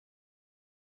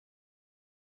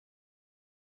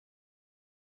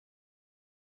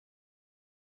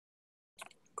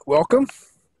Welcome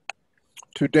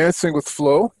to Dancing with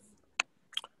Flow.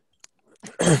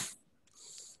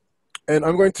 And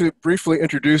I'm going to briefly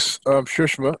introduce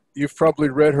Shushma. You've probably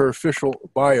read her official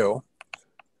bio.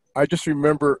 I just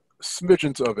remember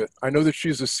smidgens of it. I know that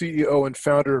she's the CEO and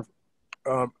founder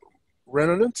of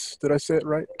Resonance. Did I say it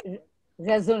right?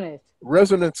 Resonate.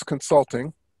 Resonance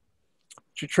Consulting.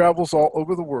 She travels all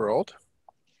over the world.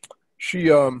 She,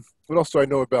 what else do I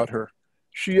know about her?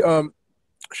 She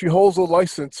holds a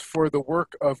license for the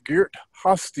work of Geert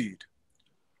Hofstede,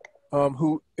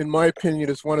 who, in my opinion,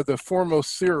 is one of the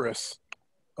foremost theorists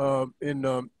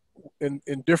in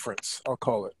difference, I'll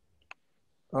call it.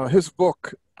 His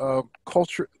book,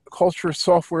 Culture,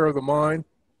 Software of the Mind.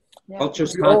 Yeah.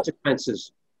 Culture's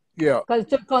Consequences. Yeah.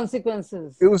 Culture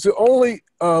Consequences. It was the only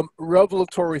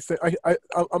revelatory thing.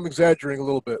 I'm exaggerating a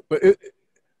little bit, but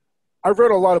I've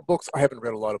read a lot of books. I haven't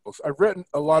read a lot of books. I've read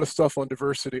a lot of stuff on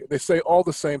diversity. They say all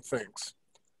the same things.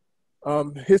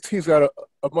 He's got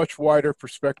a much wider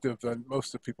perspective than most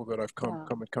of the people that I've come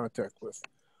in contact with.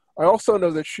 I also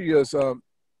know that she is an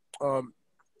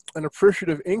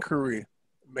appreciative inquiry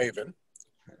maven.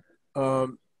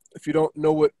 If you don't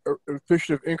know what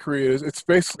appreciative inquiry is, it's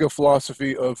basically a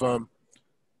philosophy of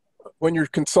when you're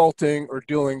consulting or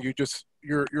dealing,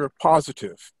 you're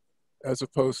positive, as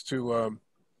opposed to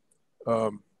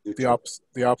the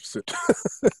opposite.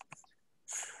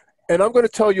 And I'm going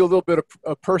to tell you a little bit of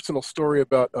a personal story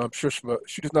about Shushma.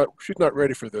 She's not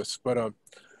ready for this, but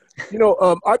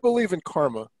I believe in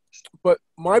karma, but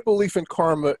my belief in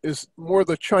karma is more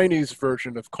the Chinese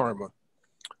version of karma.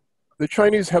 The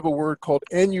Chinese have a word called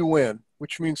NUN,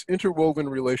 which means interwoven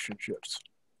relationships.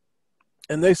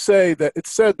 And they say that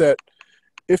it's said that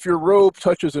if your robe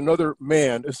touches another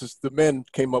man, the men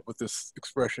came up with this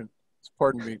expression,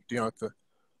 pardon me, Deonta,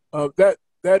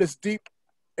 that is deep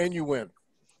NUN.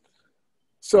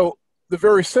 So the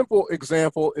very simple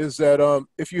example is that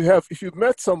if you've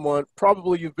met someone,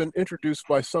 probably you've been introduced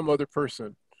by some other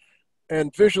person,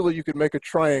 and visually you could make a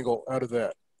triangle out of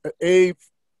that. A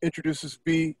introduces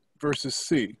B versus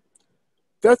C.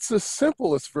 That's the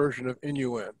simplest version of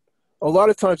NUN. A lot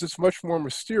of times it's much more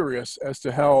mysterious as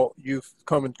to how you've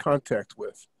come in contact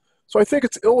with. So I think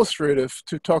it's illustrative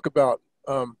to talk about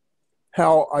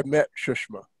how I met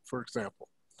Shushma, for example.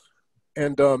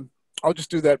 And I'll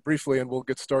just do that briefly and we'll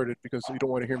get started because you don't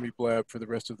want to hear me blab for the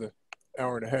rest of the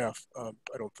hour and a half. I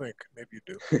don't think, maybe you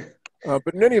do.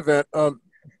 But in any event,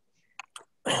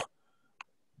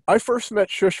 I first met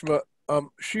Shushma.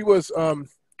 She was,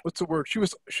 what's the word?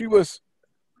 She was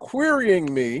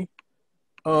querying me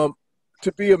to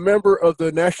be a member of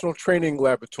the National Training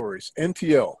Laboratories,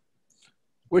 NTL,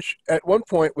 which at one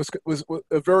point was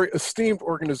a very esteemed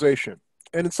organization.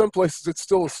 And in some places it's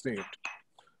still esteemed.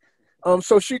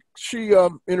 So she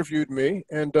interviewed me,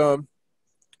 and I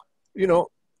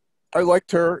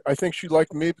liked her. I think she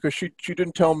liked me because she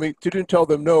didn't tell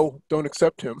them no, don't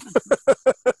accept him.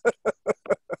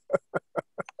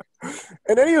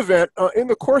 In any event, in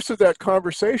the course of that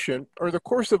conversation, or the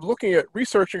course of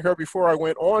researching her before I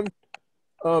went on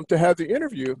to have the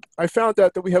interview, I found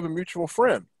out that we have a mutual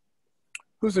friend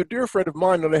who's a dear friend of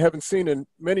mine that I haven't seen in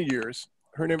many years.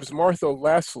 Her name is Martha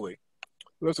Lassley,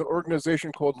 who has an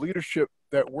organization called Leadership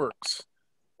That Works.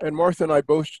 And Martha and I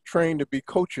both trained to be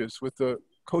coaches with the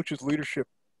Coaches Leadership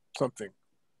something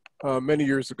many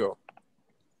years ago.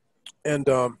 And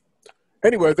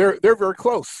anyway, they're very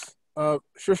close.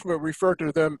 Shushma referred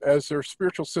to them as their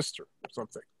spiritual sister or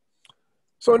something.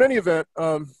 So in any event,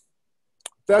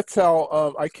 that's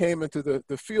how I came into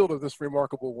the field of this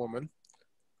remarkable woman.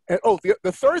 And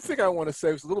the third thing I want to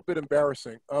say was a little bit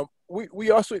embarrassing.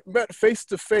 We also met face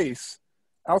to face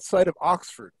outside of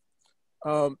Oxford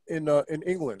in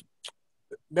England.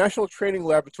 National Training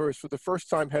Laboratories for the first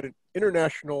time had an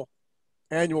international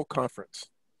annual conference.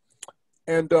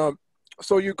 And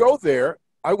so you go there,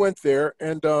 I went there,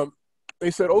 and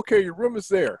they said, okay, your room is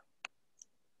there.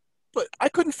 But I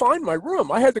couldn't find my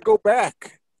room. I had to go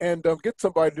back and get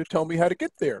somebody to tell me how to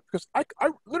get there because I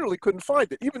literally couldn't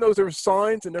find it, even though there were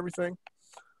signs and everything.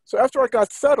 So after I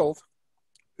got settled,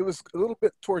 it was a little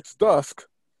bit towards dusk.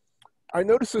 I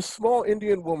noticed this small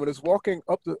Indian woman is walking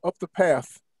up the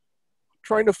path,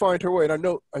 trying to find her way. And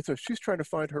I said, she's trying to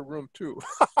find her room too.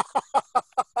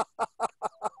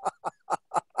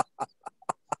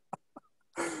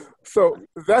 So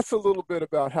that's a little bit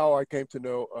about how I came to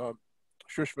know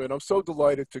Shushma. And I'm so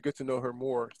delighted to get to know her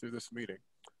more through this meeting.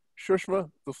 Shushma,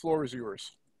 the floor is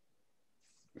yours.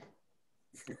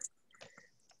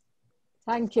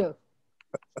 Thank you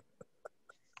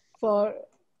for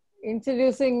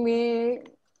introducing me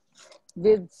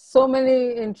with so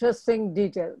many interesting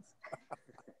details.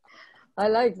 I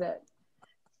like that.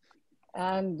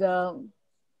 And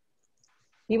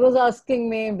he was asking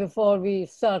me before we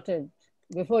started,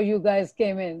 before you guys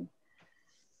came in,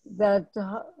 that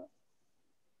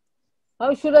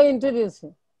how should I introduce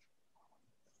him?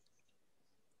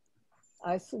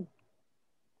 I said,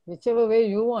 whichever way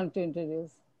you want to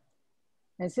introduce.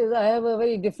 And he says, I have a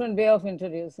very different way of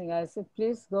introducing. I said,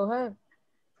 please go ahead.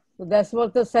 So that's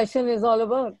what the session is all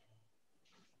about.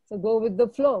 So go with the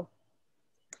flow.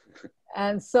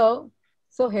 And so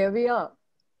here we are.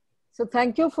 So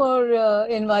thank you for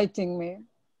inviting me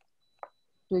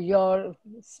to your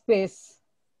space.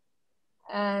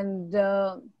 And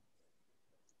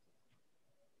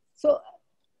so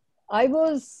I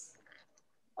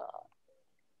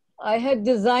had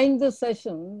designed the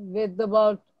session with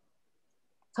about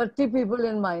 30 people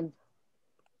in mind.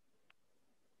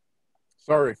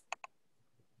 Sorry.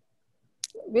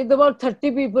 With about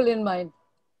 30 people in mind.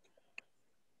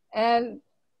 And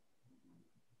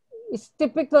it's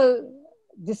typical,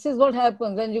 this is what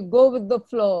happens when you go with the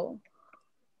flow.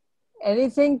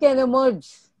 Anything can emerge.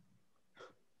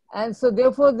 And so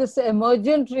therefore this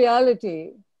emergent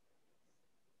reality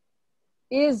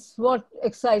is what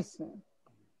excites me.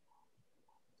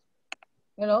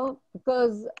 You know,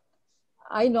 because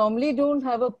I normally don't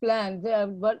have a plan,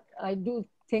 but I do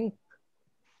think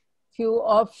few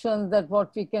options that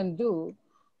what we can do.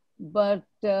 But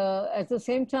at the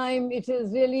same time, it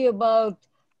is really about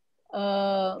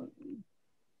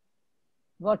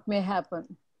what may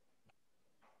happen.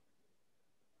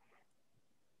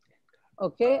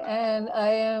 Okay, and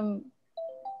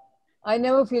I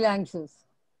never feel anxious.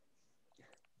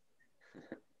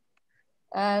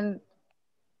 And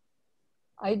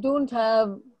I don't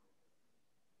have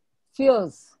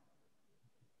fears.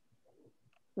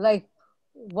 Like,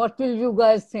 what will you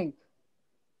guys think?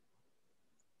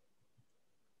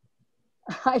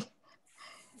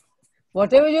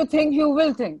 Whatever you think, you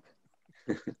will think,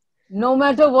 no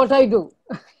matter what I do.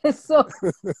 so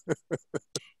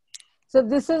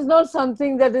this is not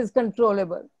something that is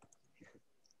controllable.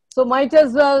 So might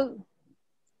as well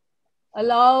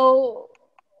allow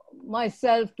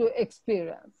myself to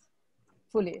experience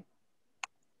fully.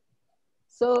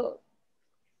 So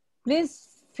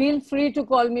please feel free to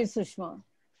call me Sushma.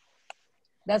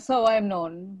 That's how I'm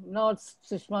known, not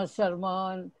Sushma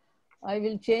Sharma. And I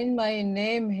will change my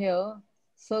name here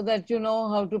so that you know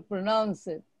how to pronounce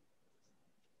it.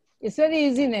 It's a very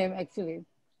easy name, actually.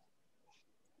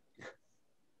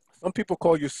 Some people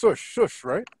call you Shush,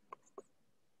 right?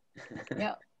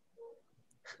 Yeah.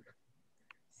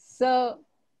 So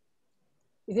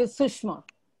it is Sushma,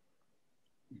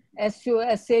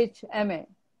 Sushma.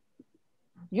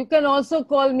 You can also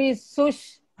call me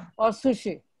Sush or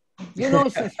Sushi. You know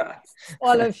Sushi,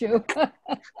 all of you.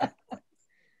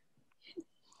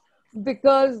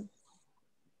 Because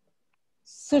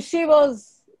Sushi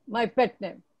was my pet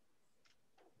name.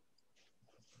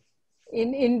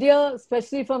 In India,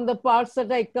 especially from the parts that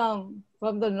I come,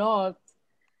 from the north,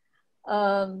 they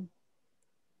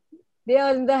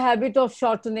are in the habit of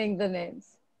shortening the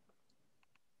names.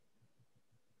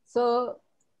 So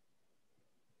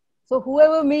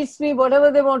whoever meets me,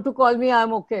 whatever they want to call me,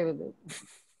 I'm okay with it.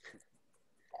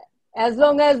 As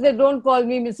long as they don't call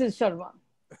me Mrs. Sharma.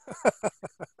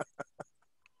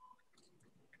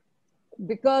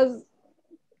 Because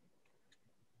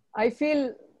I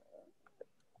feel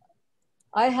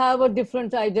I have a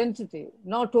different identity,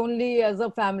 not only as a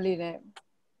family name.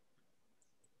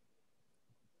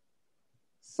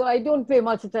 So I don't pay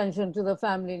much attention to the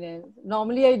family name.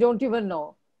 Normally, I don't even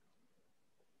know.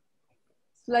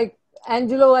 It's like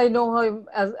Angelo, I know him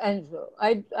as Angelo.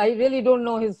 I really don't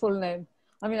know his full name.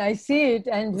 I mean, I see it,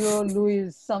 Angelo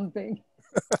Louis something.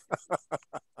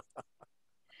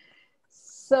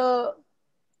 So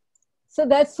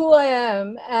that's who I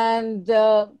am. And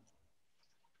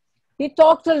he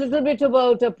talked a little bit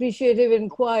about appreciative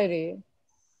inquiry.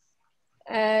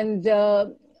 And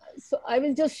so I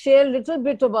will just share a little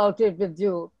bit about it with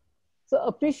you. So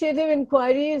appreciative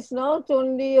inquiry is not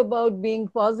only about being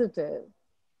positive,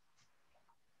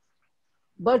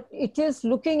 but it is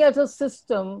looking at a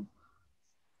system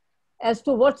as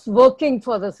to what's working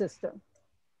for the system.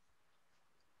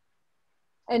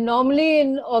 And normally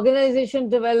in organization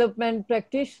development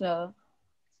practitioner,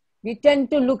 we tend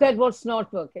to look at what's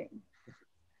not working.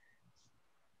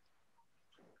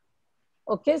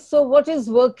 Okay, so what is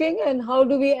working and how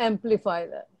do we amplify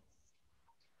that?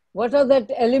 What are the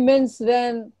elements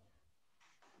when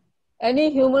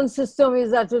any human system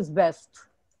is at its best?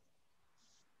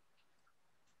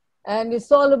 And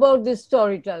it's all about this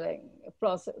storytelling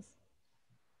process.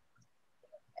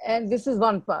 And this is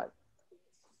one part.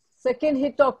 Second, he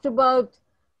talked about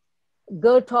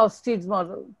Gert Hofstede's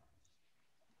model.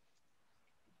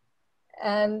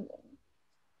 And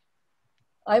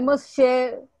I must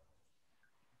share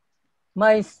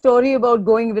my story about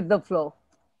going with the flow.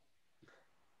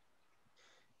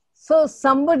 So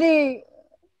somebody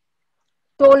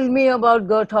told me about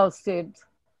Gert Hofstede,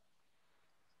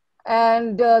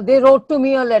 and they wrote to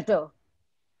me a letter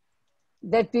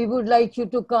that we would like you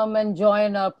to come and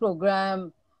join our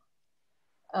program.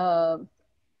 Uh,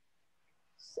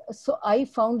 so I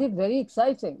found it very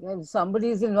exciting. And somebody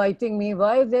is inviting me.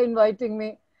 Why are they inviting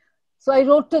me? So I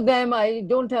wrote to them, I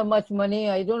don't have much money.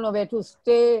 I don't know where to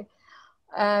stay.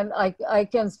 And I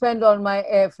can spend on my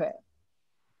airfare.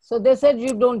 So they said,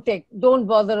 you don't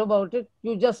bother about it.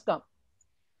 You just come.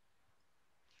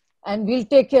 And we'll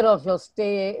take care of your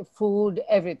stay, food,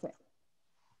 everything.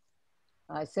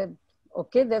 I said,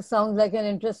 okay, that sounds like an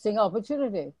interesting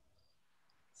opportunity.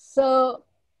 So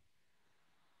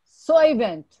I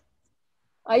went.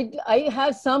 I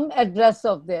had some address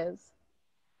of theirs,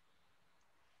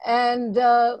 and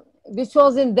which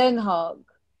was in Den Haag.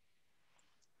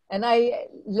 And I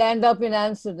land up in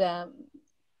Amsterdam.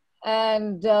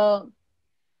 And so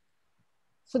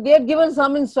they had given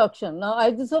some instruction. Now,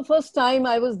 this is the first time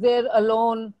I was there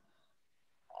alone.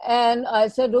 And I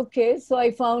said, okay. So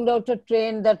I found out a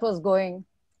train that was going.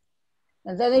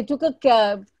 And then I took a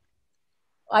cab.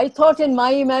 I thought in my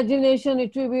imagination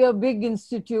it would be a big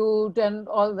institute and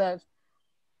all that.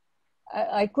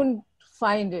 I couldn't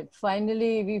find it.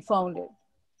 Finally, we found it.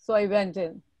 So I went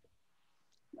in.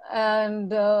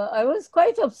 And I was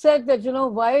quite upset that,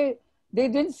 why they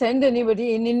didn't send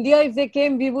anybody. In India, if they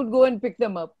came, we would go and pick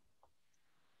them up.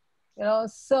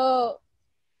 So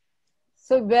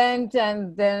went,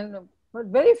 and then, but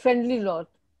very friendly lot.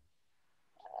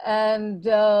 And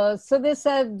so they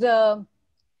said,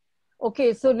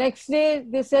 okay, so next day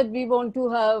they said, we want to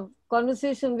have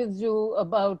conversation with you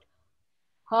about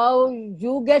how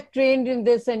you get trained in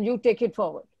this and you take it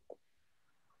forward.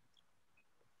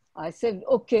 I said,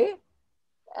 okay.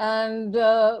 And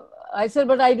I said,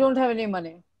 but I don't have any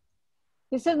money.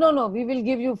 He said, no, we will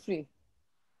give you free.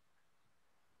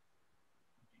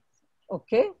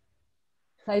 Okay.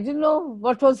 I didn't know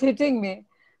what was hitting me.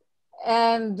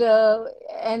 And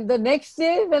the next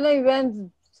day when I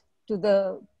went to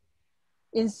the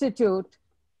institute,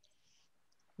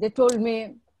 they told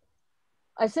me,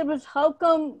 I said, but how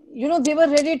come, they were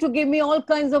ready to give me all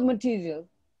kinds of material.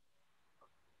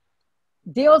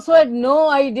 They also had no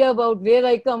idea about where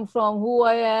I come from, who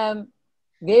I am,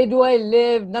 where do I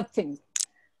live, nothing.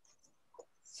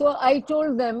 So I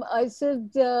told them, I said,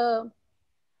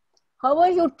 how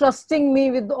are you trusting me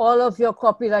with all of your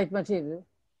copyright material?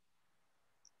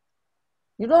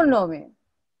 You don't know me.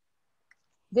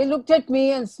 They looked at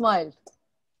me and smiled.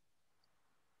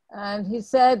 And he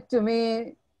said to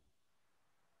me,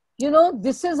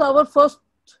 this is our first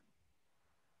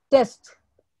test,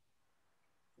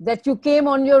 that you came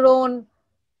on your own,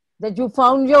 that you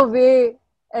found your way,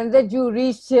 and that you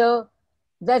reached here,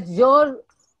 that your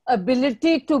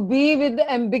ability to be with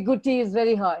ambiguity is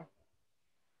very high.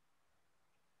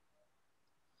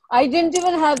 I didn't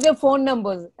even have their phone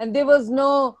numbers, and there was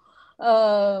no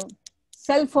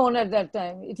cell phone at that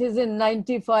time. It is in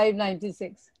 95,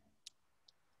 96.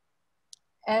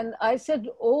 And I said,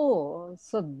 oh,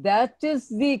 so that is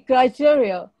the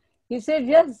criteria. He said,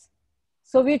 yes.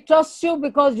 So we trust you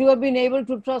because you have been able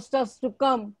to trust us to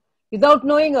come without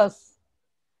knowing us.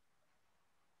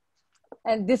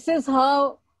 And this is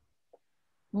how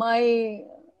my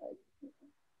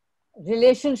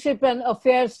relationship and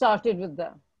affair started with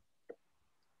them.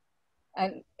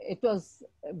 And it was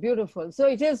beautiful. So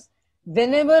it is,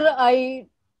 whenever I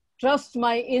trust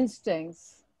my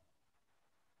instincts,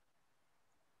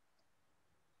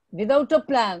 without a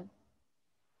plan,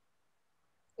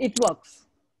 it works.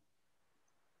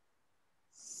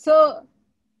 So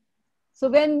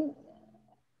when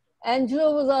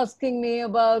Angelo was asking me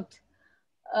about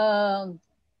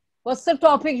what's the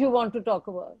topic you want to talk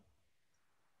about?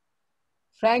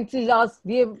 Frankly,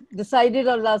 we have decided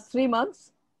our last 3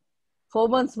 months, 4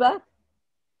 months back.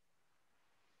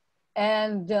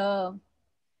 And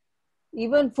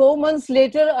even 4 months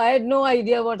later, I had no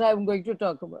idea what I'm going to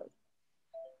talk about.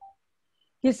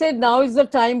 He said, now is the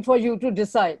time for you to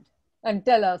decide and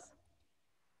tell us.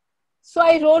 So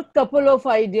I wrote a couple of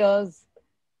ideas,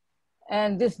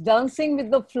 and this dancing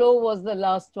with the flow was the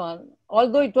last one,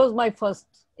 although it was my first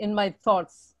in my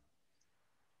thoughts.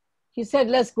 He said,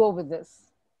 let's go with this.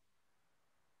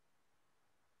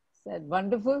 I said,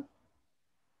 wonderful.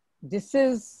 This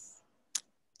is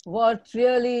what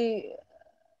really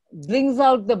brings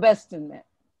out the best in me.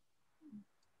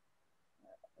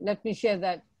 let me share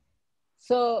that.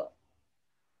 So,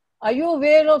 are you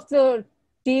aware of the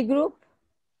T group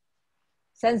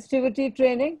sensitivity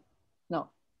training? No.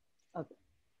 Okay.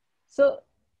 So,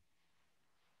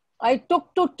 I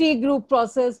took to T group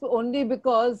process only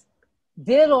because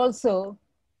there also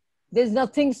there's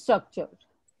nothing structured.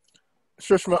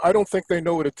 Shusha, I don't think they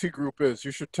know what a T group is.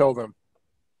 You should tell them.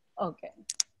 Okay.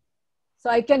 So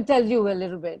I can tell you a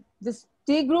little bit. This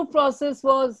T group process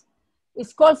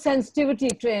it's called sensitivity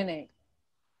training.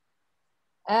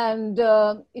 And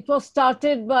it was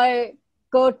started by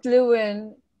Kurt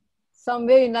Lewin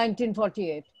somewhere in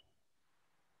 1948.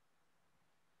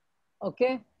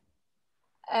 Okay.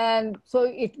 And so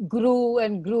it grew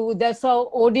and grew. That's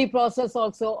how OD process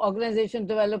also, organization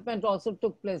development also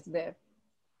took place there.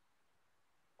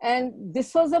 And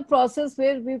this was a process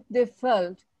where they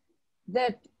felt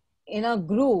that in a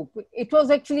group, it was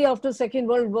actually after Second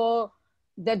World War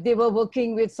that they were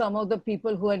working with some of the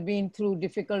people who had been through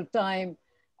difficult time.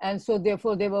 And so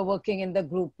therefore they were working in the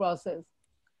group process.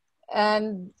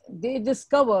 And they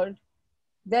discovered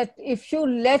that if you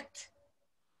let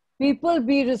people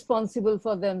be responsible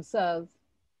for themselves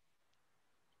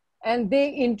and they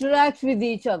interact with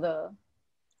each other,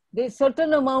 there's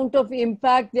certain amount of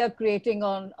impact they are creating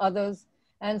on others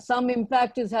and some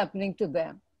impact is happening to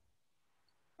them.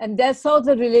 And that's how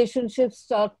the relationships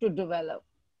start to develop.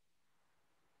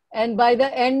 And by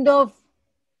the end of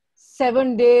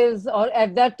 7 days, or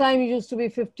at that time it used to be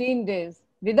 15 days,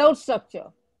 without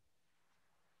structure.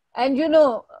 And you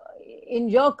know, in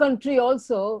your country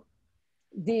also,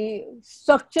 the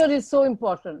structure is so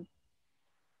important.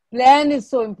 Plan is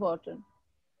so important.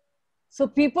 So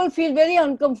people feel very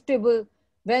uncomfortable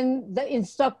when the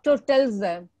instructor tells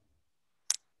them,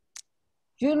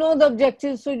 you know the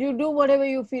objectives, so you do whatever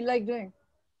you feel like doing.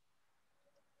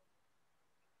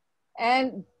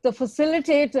 And the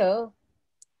facilitator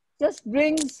just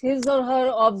brings his or her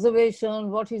observation,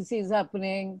 what he sees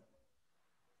happening,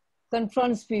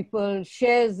 confronts people,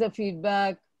 shares the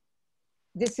feedback.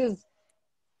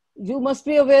 You must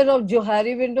be aware of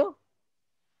Johari window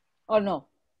or no?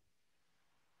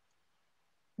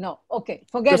 No, okay,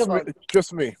 forget about it.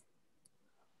 Just me.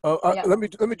 Yeah. Let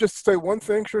me just say one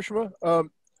thing, Shusha.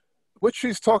 What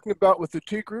she's talking about with the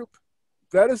T group,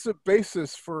 that is the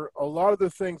basis for a lot of the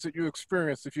things that you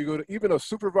experience. If you go to even a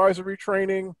supervisory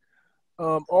training,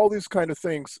 all these kind of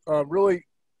things, really,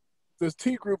 the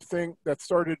T group thing that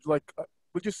started, like,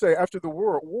 would you say after the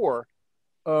war,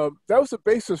 that was the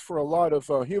basis for a lot of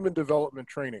human development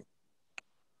training.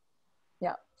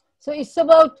 Yeah. So it's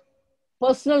about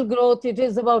personal growth. It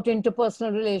is about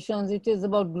interpersonal relations. It is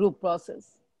about group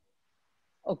process.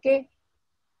 Okay.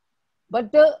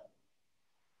 But the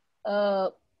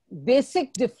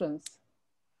basic difference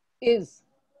is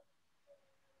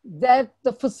that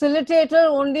the facilitator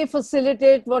only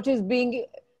facilitates what is being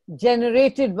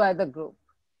generated by the group.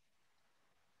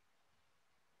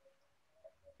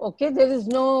 Okay, there is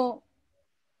no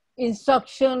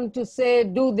instruction to say,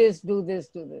 do this, do this,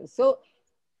 do this. So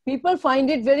people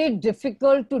find it very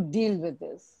difficult to deal with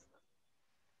this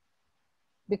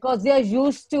because they are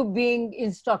used to being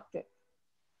instructed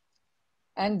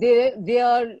and they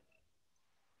are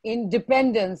in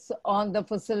dependence on the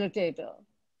facilitator.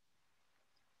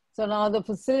 So now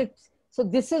so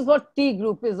this is what T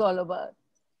group is all about.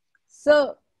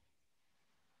 So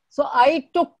I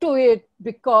took to it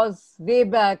because way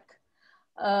back,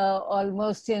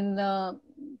 almost in early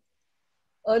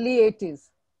 80s,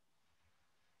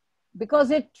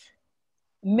 because it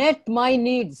met my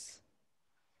needs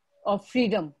of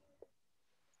freedom,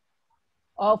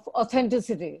 of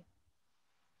authenticity,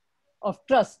 of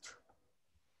trust,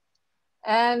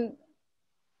 and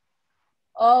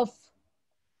of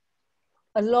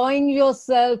allowing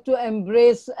yourself to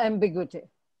embrace ambiguity.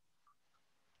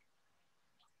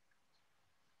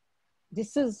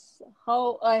 This is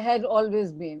how I had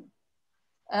always been.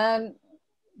 And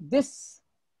this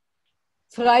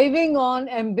thriving on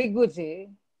ambiguity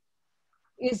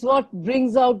is what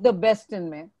brings out the best in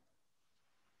me.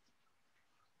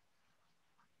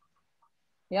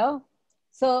 Yeah.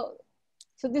 So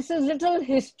this is little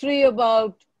history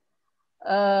about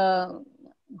how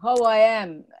I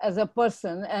am as a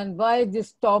person and why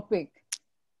this topic.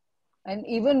 And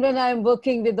even when I'm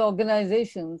working with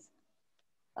organizations,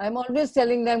 I'm always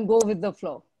telling them, go with the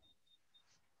flow.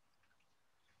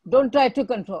 Don't try to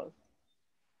control.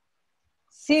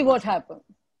 See what happens.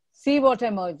 See what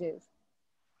emerges.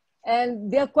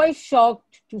 And they're quite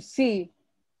shocked to see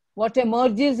what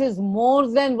emerges is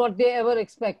more than what they ever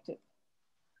expected.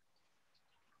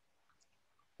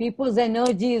 People's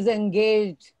energy is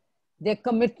engaged. Their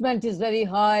commitment is very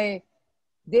high.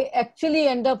 they actually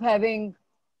end up having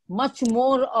much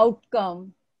more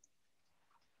outcome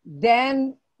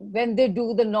than when they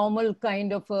do the normal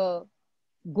kind of a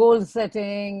goal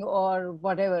setting or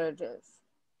whatever it is.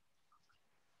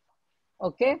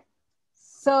 Okay?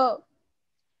 So,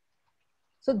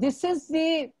 so this is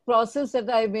the process that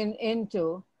I've been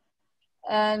into.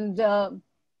 And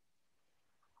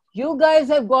you guys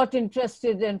have got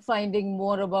interested in finding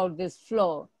more about this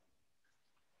flow,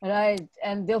 right?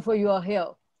 And therefore you are here.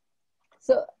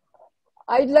 So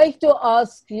I'd like to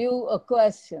ask you a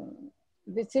question,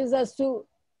 which is as to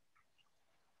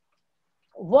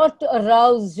what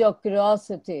aroused your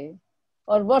curiosity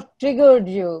or what triggered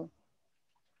you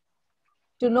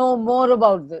to know more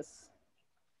about this?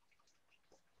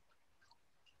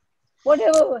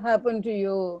 Whatever happened to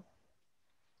you?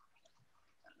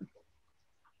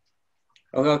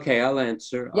 Okay, I'll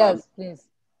answer. Yes, please.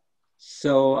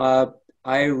 So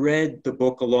I read the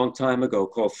book a long time ago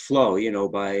called Flow, you know,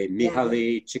 by Yes,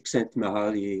 Mihaly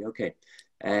Csikszentmihalyi. Okay,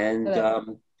 and correct.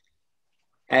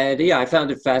 and yeah, I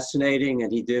found it fascinating,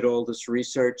 and he did all this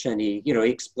research, and he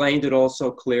explained it all so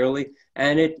clearly,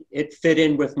 and it fit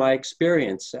in with my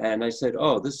experience, and I said,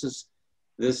 oh, this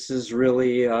is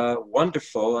really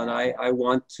wonderful, and I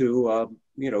want to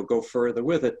go further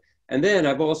with it. And then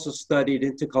I've also studied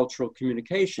intercultural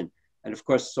communication, and of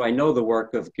course, so I know the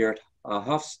work of Gerd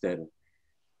Hofstede.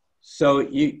 So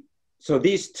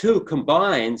these two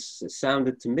combined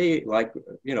sounded to me like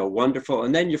wonderful.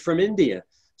 And then you're from India,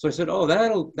 so I said, oh,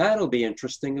 that'll be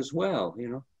interesting as well.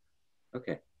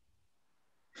 Okay.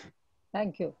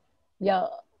 Thank you. Yeah,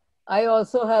 I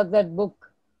also have that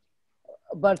book,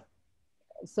 but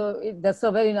that's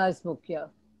a very nice book. Yeah.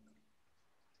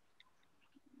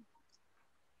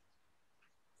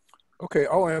 Okay,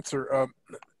 I'll answer.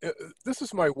 This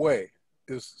is my way,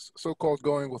 is so-called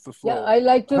going with the Yeah, flow. I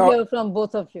like to How? hear from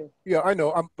both of you. Yeah, I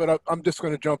know. I'm just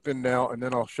going to jump in now, and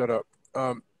then I'll shut up.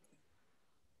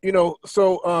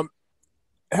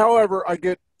 However, I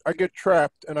get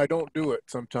trapped, and I don't do it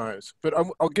sometimes. But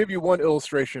I'll give you one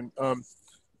illustration.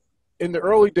 In the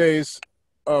early days,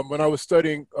 when I was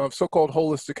studying so-called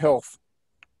holistic health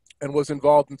and was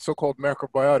involved in so-called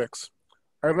macrobiotics,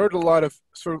 I learned a lot of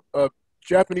sort of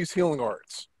Japanese healing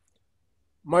arts.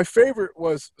 My favorite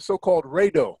was so-called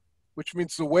Reido, which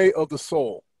means the way of the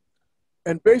soul.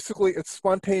 And basically, it's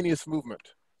spontaneous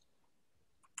movement.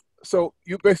 So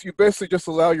you basically just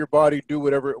allow your body to do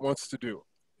whatever it wants to do,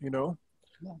 you know?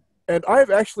 Yeah. And I've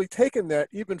actually taken that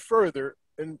even further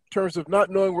in terms of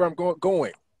not knowing where I'm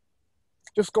going,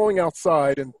 just going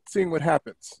outside and seeing what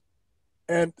happens.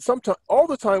 And sometimes, all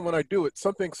the time when I do it,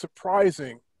 something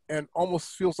surprising and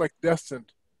almost feels like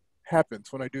destined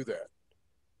happens when I do that.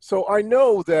 So I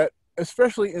know that,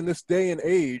 especially in this day and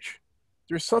age,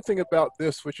 there's something about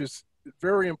this which is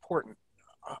very important.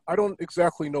 I don't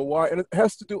exactly know why, and it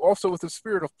has to do also with the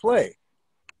spirit of play.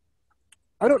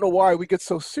 I don't know why we get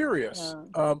so serious,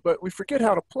 but we forget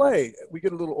how to play. We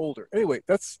get a little older. Anyway,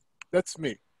 that's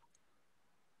me.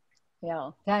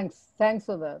 Yeah. Thanks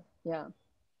for that. Yeah.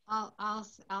 I'll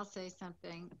say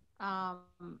something.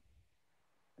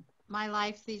 My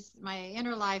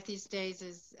inner life these days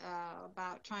is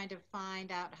about trying to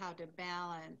find out how to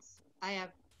balance. I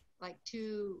have like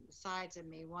two sides of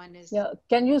me. One is Yeah.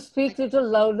 Can you speak a little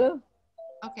louder?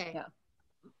 okay. Yeah.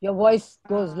 Your voice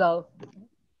goes low.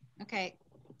 Okay.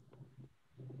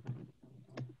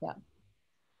 Yeah.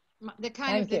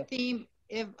 The theme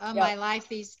of my life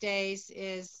these days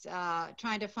is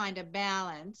trying to find a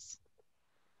balance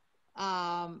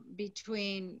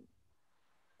between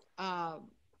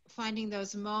finding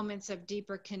those moments of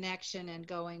deeper connection and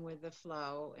going with the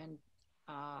flow, and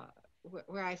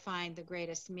where I find the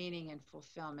greatest meaning and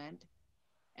fulfillment,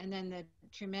 and then the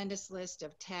tremendous list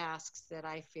of tasks that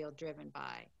I feel driven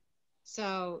by.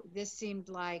 So this seemed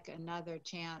like another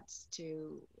chance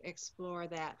to explore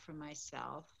that for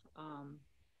myself.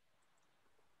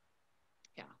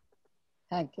 Yeah.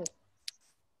 Thank you.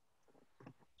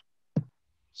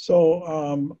 So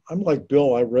I'm like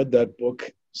Bill. I read that book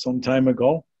some time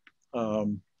ago,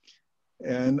 and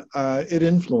it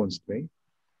influenced me.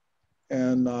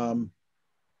 And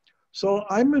so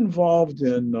I'm involved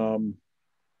in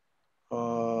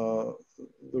the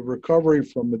recovery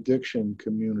from addiction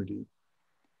community,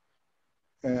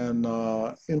 and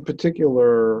in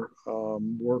particular,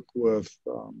 work with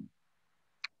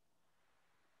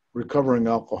recovering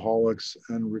alcoholics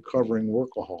and recovering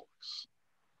workaholics.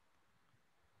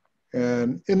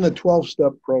 And in the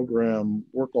 12-step program,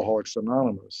 Workaholics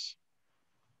Anonymous,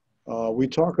 we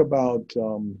talk about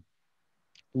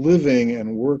living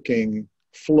and working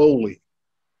flowly.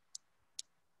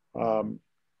 And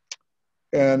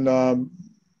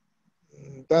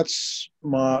that's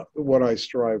what I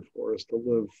strive for, is to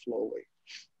live flowly.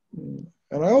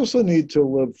 And I also need to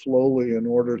live flowly in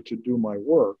order to do my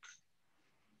work.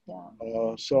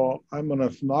 Yeah. So I'm an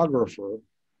ethnographer.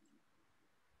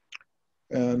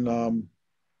 And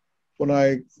when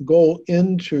I go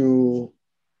into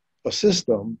a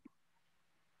system,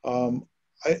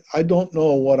 I don't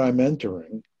know what I'm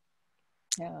entering.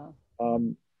 Yeah.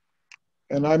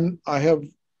 And I have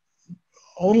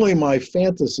only my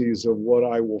fantasies of what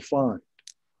I will find.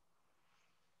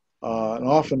 And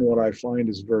often what I find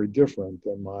is very different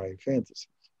than my fantasies.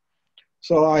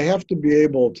 So I have to be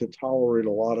able to tolerate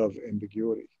a lot of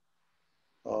ambiguity,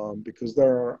 because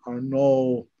there are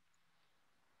no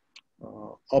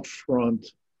upfront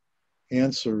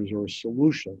answers or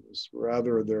solutions.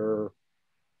 Rather, they're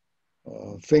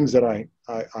things that I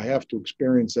have to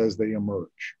experience as they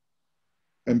emerge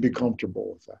and be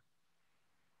comfortable with that.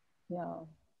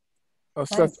 Yeah.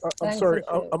 Seth, I'm sorry,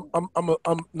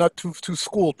 I'm not too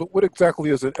schooled, but what exactly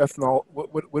is an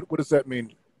what does that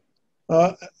mean?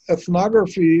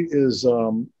 Ethnography is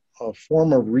a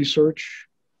form of research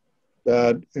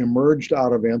that emerged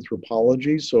out of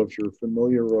anthropology. So if you're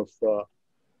familiar with, the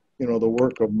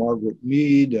work of Margaret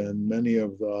Mead and many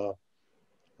of the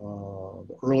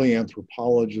early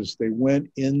anthropologists, they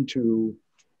went into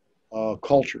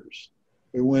cultures.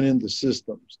 They went into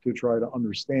systems to try to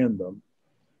understand them.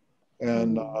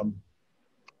 And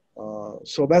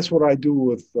so that's what I do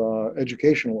with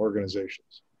educational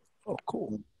organizations. Oh,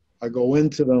 cool. I go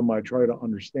into them, I try to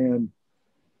understand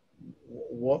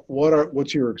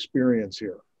what's your experience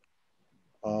here?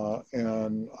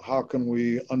 And how can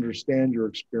we understand your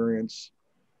experience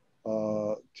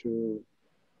to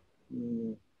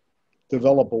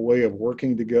develop a way of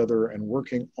working together and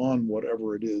working on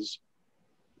whatever it is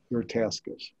your task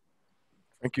is.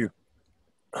 Thank you.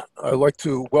 I'd like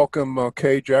to welcome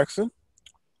Kay Jackson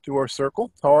to our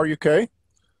circle. How are you, Kay?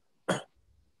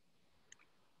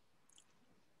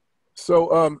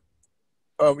 So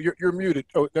you're muted.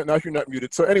 Oh, now you're not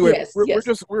muted. So anyway,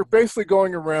 Yes, we're basically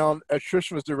going around at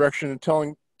Shusha's direction and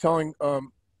telling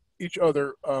each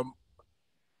other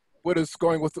what is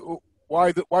going with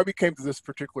why we came to this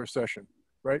particular session,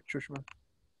 right, Shusha?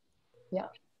 Yeah.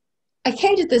 I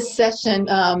came to this session.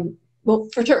 Well,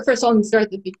 first I'll start at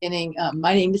the beginning.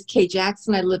 My name is Kay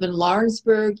Jackson. I live in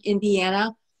Lawrenceburg,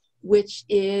 Indiana, which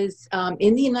is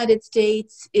in the United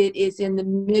States. It is in the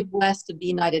Midwest of the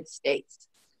United States.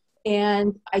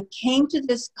 And I came to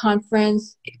this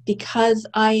conference because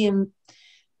I am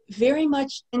very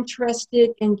much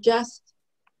interested in just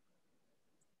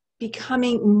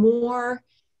becoming more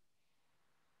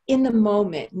in the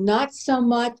moment. Not so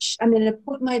much, I'm in a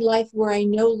point in my life where I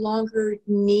no longer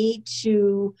need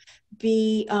to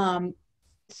be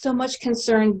so much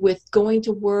concerned with going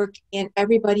to work and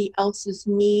everybody else's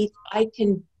needs. I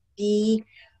can be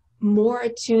more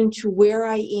attuned to where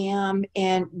I am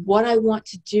and what I want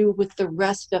to do with the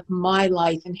rest of my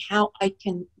life, and how I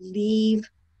can leave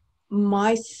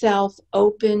myself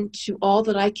open to all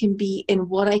that I can be and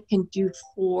what I can do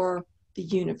for the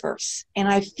universe. And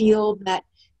I feel that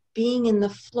being in the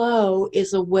flow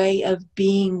is a way of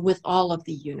being with all of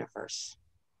the universe.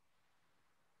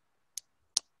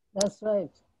 That's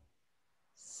right.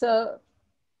 So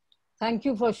thank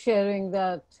you for sharing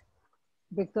that,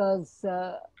 because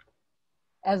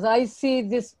as I see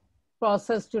this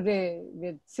process today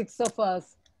with 6 of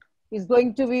us, is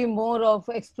going to be more of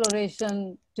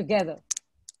exploration together.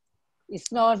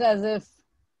 It's not as if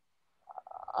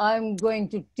I'm going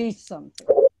to teach something.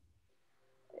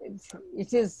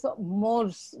 It is more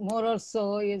or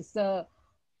so is the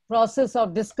process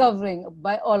of discovering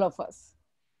by all of us.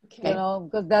 Okay.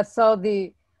 Because that's how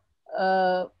the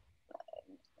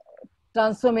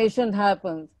transformation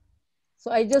happens.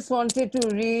 So I just wanted to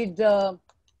read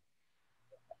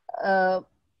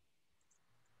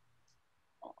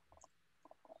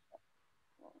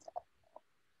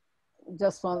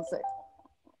just one sec.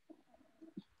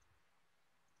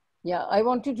 Yeah, I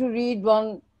wanted to read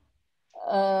one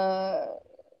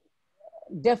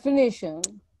definition,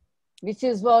 which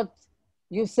is what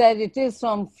you said. It is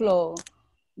from Flow,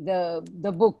 the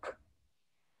book.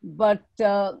 But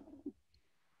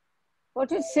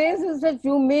what it says is that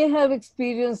you may have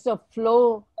experienced a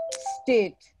flow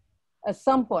state at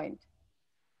some point.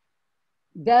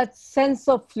 That sense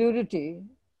of fluidity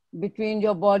between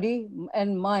your body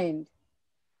and mind,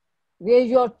 where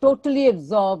you're totally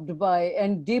absorbed by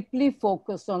and deeply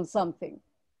focused on something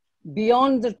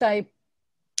beyond the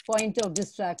point of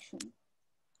distraction.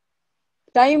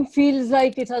 Time feels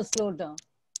like it has slowed down.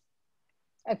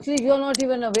 Actually, you're not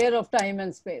even aware of time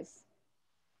and space.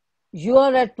 You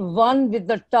are at one with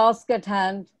the task at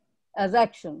hand as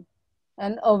action,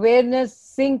 and awareness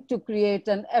sync to create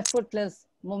an effortless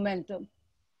momentum.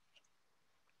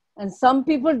 And some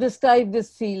people describe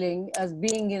this feeling as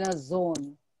being in a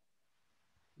zone.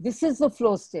 This is the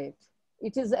flow state.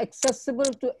 It is accessible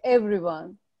to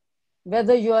everyone,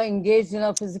 whether you are engaged in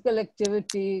a physical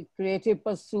activity, creative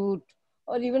pursuit,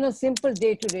 or even a simple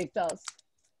day-to-day task.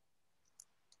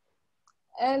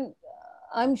 And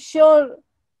I'm sure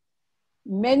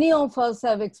many of us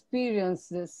have experienced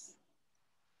this,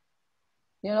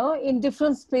 in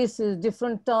different spaces,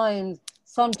 different times.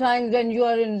 Sometimes when you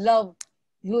are in love,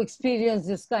 you experience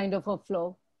this kind of a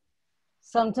flow.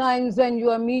 Sometimes when you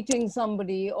are meeting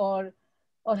somebody or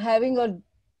having a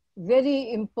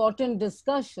very important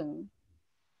discussion,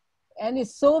 and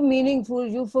it's so meaningful,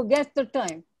 you forget the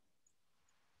time.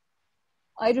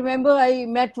 I remember I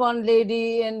met one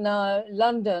lady in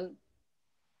London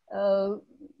uh,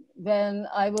 when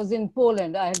I was in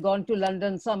Poland. I had gone to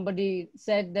London. Somebody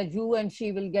said that you and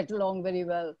she will get along very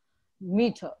well.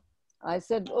 Meet her. I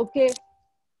said, okay.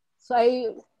 So I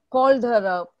called her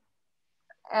up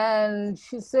and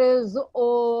she says,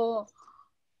 oh,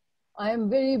 I am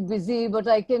very busy, but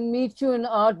I can meet you in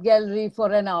art gallery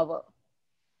for an hour.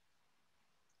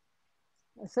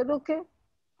 I said, okay,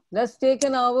 let's take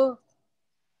an hour.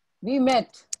 We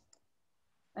met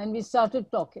and we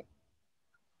started talking.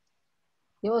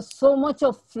 There was so much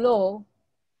of flow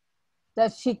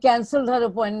that she canceled her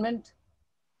appointment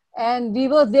and we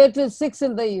were there till 6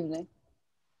 in the evening,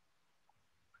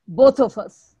 both of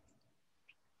us.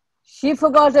 She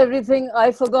forgot everything,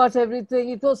 I forgot everything.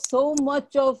 It was so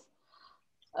much of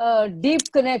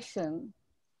deep connection.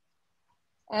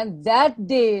 And that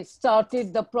day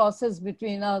started the process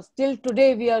between us. Till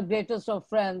today, we are greatest of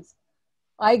friends.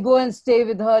 I go and stay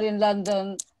with her in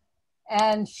London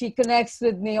and she connects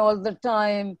with me all the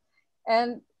time.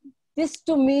 And this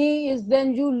to me is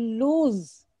when you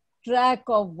lose track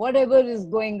of whatever is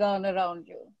going on around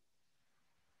you.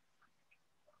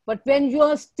 But when you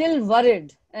are still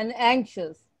worried and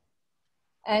anxious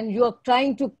and you are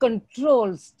trying to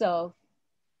control stuff,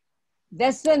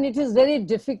 that's when it is very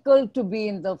difficult to be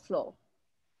in the flow.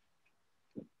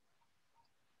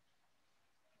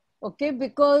 Okay,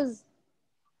 because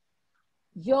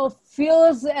your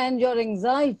fears and your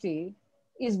anxiety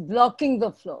is blocking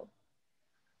the flow.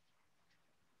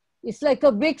 It's like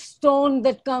a big stone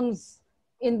that comes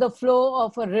in the flow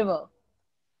of a river.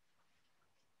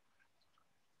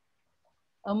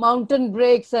 A mountain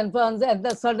breaks and runs, and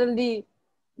then suddenly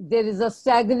there is a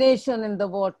stagnation in the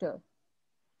water.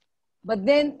 But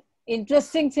then,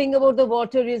 interesting thing about the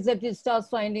water is that it starts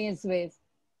finding its ways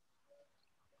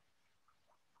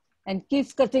and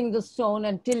keeps cutting the stone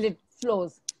until it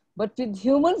flows. But with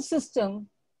human system,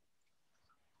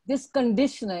 this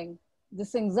conditioning,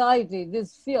 this anxiety,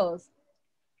 these fears,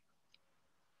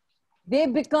 they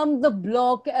become the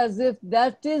block as if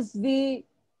that is the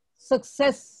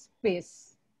success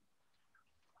space.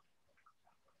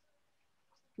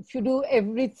 If you do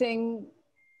everything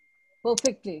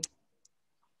perfectly,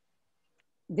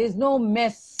 there's no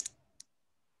mess,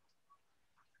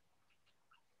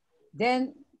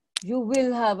 then you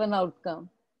will have an outcome.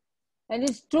 And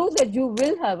it's true that you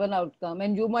will have an outcome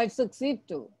and you might succeed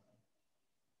too.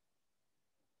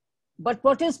 But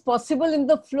what is possible in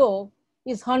the flow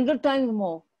is 100 times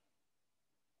more.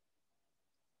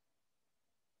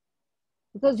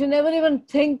 Because you never even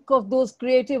think of those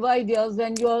creative ideas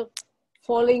when you're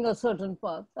following a certain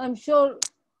path. I'm sure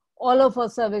all of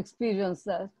us have experienced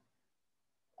that.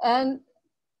 And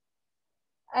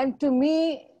to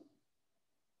me,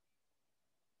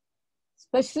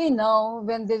 especially now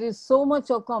when there is so much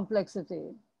of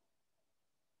complexity,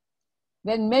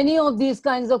 when many of these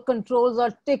kinds of controls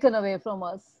are taken away from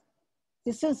us,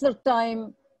 this is the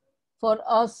time for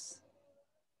us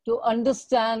to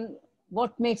understand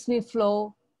what makes me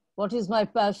flow, what is my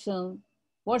passion,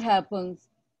 what happens,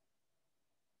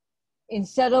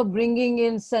 instead of bringing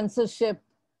in censorship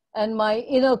and my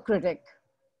inner critic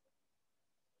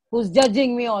who's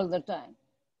judging me all the time.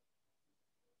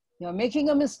 You're making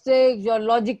a mistake, your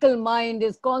logical mind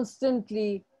is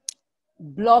constantly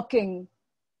blocking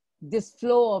this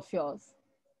flow of yours.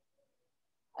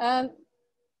 And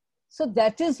so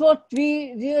that is what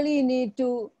we really need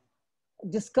to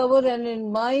discover. And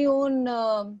in my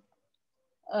own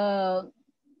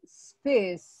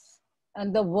space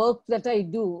and the work that I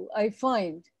do, I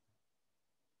find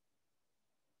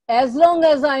as long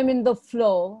as I'm in the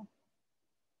flow,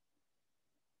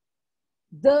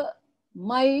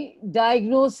 my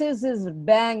diagnosis is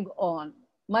bang on.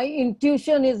 My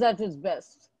intuition is at its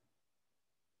best.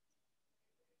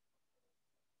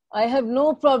 I have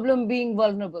no problem being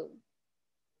vulnerable.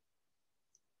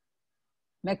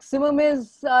 Maximum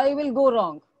is I will go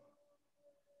wrong.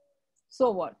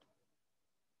 So what?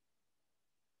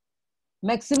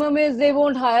 Maximum is they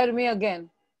won't hire me again.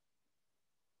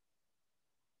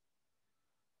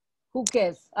 Who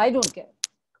cares? I don't care.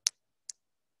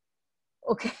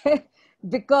 Okay?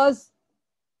 Because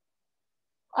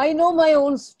I know my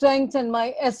own strength and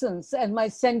my essence and my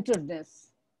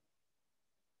centeredness.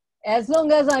 As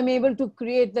long as I'm able to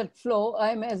create that flow,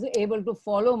 I'm as able to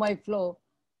follow my flow.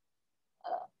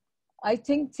 I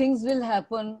think things will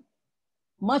happen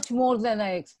much more than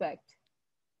I expect.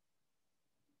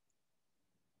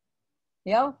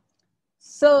 Yeah.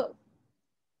 So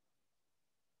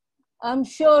I'm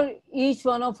sure each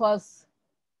one of us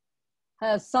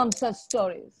has some such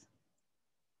stories,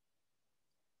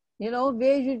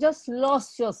 where you just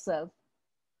lost yourself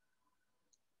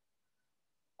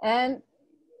and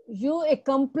you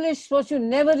accomplished what you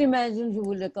never imagined you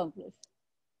would accomplish.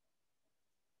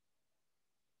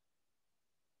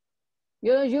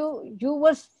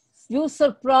 You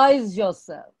surprised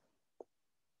yourself.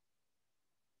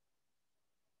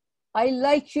 I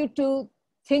like you to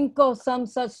think of some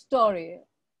such story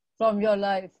from your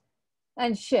life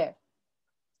and share.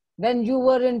 When you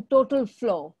were in total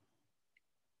flow,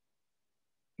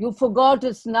 you forgot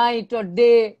it's night or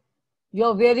day,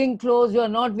 you're wearing clothes, you're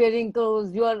not wearing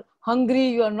clothes, you're hungry,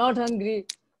 you're not hungry.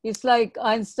 It's like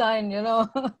Einstein,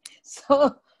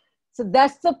 so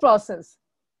that's the process.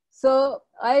 So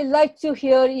I like to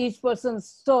hear each person's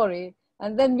story,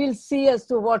 and then we'll see as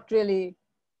to what really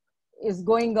is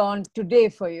going on today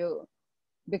for you,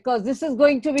 because this is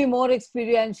going to be more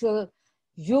experiential.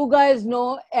 You guys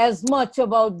know as much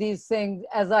about these things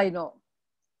as I know,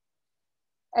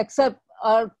 except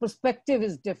our perspective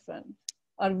is different.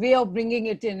 Our way of bringing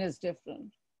it in is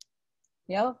different.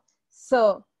 Yeah.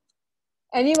 So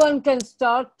anyone can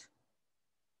start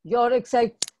your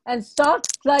and start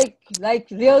like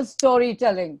real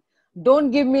storytelling. Don't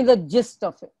give me the gist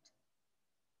of it.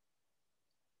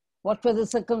 What were the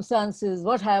circumstances?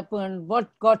 What happened? What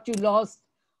got you lost?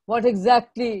 What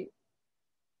exactly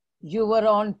you were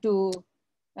on to,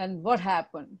 and what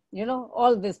happened?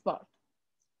 All this part.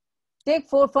 Take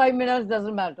 4 or 5 minutes,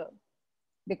 doesn't matter,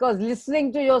 because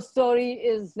listening to your story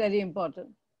is very important.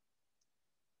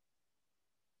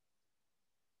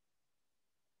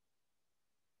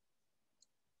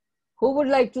 Who would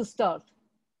like to start?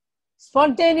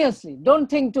 Spontaneously, don't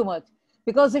think too much,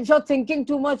 because if you're thinking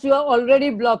too much, you are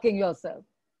already blocking yourself.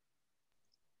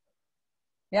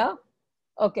 Yeah?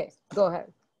 Okay, go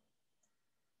ahead.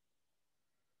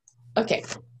 Okay.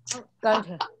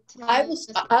 I'll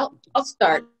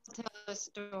start. Tell a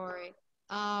story.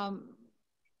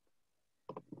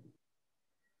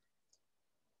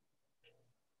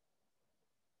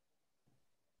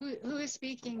 Who is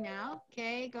speaking now?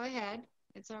 Okay, go ahead.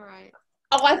 It's all right.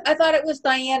 Oh, I thought it was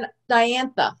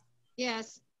Diantha.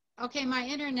 Yes. Okay, my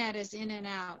internet is in and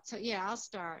out. So yeah, I'll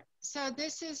start. So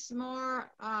this is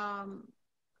more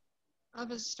of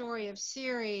a story of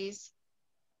series.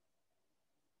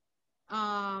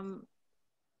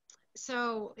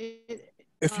 So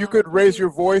if you could raise your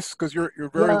voice, because you're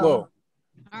very low.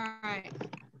 All right.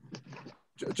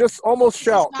 Just almost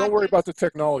shout. Don't worry about the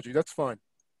technology. That's fine.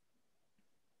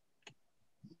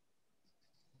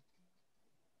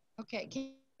 Okay.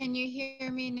 Can you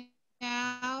hear me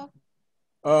now?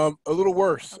 A little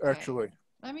worse, actually.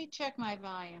 Let me check my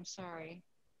volume. Sorry.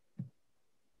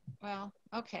 Well,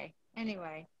 okay.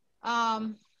 Anyway,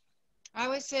 I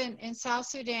was in South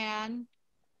Sudan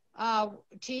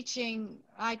teaching.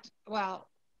 Well,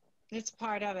 it's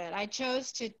part of it. I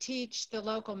chose to teach the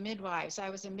local midwives. I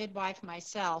was a midwife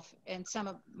myself, and some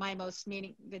of my most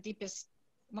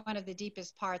one of the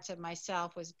deepest parts of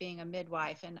myself was being a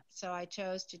midwife. And so I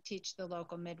chose to teach the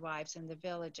local midwives in the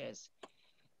villages,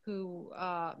 who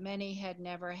many had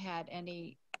never had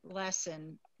any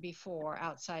lesson before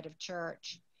outside of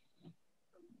church,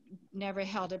 never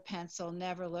held a pencil,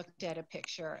 never looked at a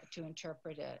picture to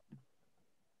interpret it,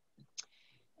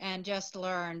 and just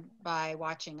learned by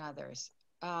watching others.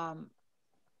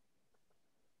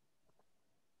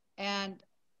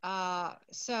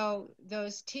 So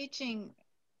those teaching,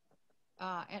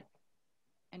 and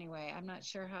anyway, I'm not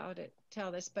sure how to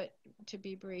tell this, but to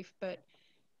be brief, but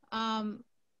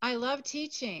I love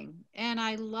teaching, and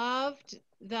I loved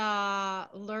the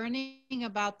learning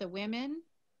about the women,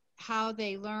 how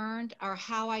they learned, or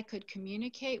how I could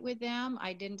communicate with them.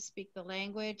 I didn't speak the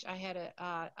language. I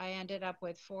ended up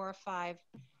with 4 or 5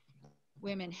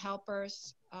 women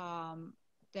helpers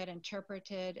that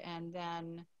interpreted, and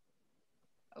then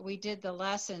we did the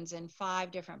lessons in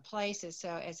 5 different places. So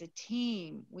as a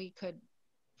team, we could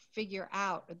figure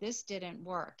out this didn't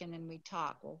work. And then we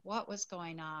talk, well, what was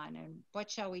going on and what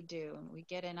shall we do? And we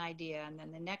get an idea. And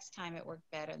then the next time it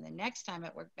worked better. And the next time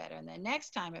it worked better. And the next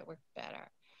time it worked better.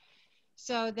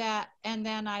 So that, and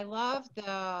then I love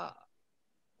the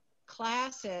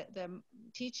class, the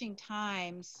teaching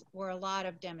times were a lot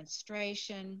of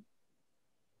demonstration,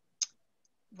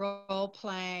 role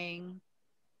playing,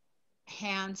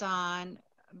 hands-on,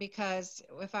 because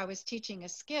if I was teaching a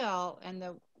skill and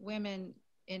the women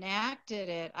enacted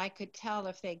it, I could tell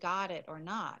if they got it or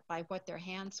not by what their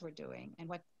hands were doing and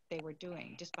what they were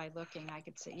doing. Just by looking, I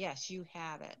could say, yes, you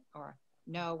have it, or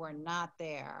no, we're not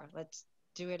there. Let's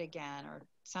do it again, or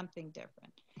something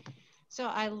different. So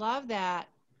I love that,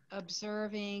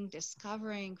 observing,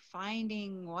 discovering,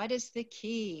 finding what is the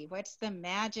key, what's the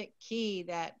magic key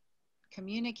that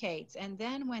communicates. And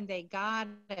then when they got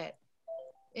it,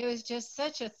 it was just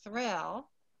such a thrill.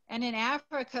 And in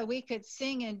Africa, we could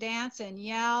sing and dance and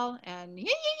yell and yee,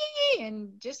 yee, yee,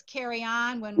 and just carry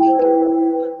on when we got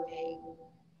something.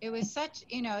 It was such,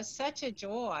 you know, such a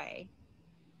joy.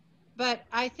 But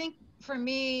I think for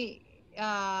me,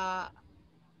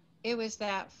 it was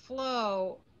that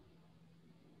flow,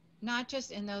 not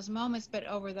just in those moments, but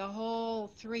over the whole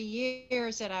 3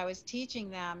 years that I was teaching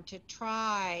them, to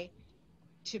try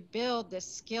to build the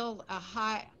skill, a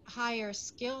higher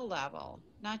skill level,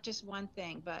 not just one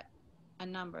thing, but a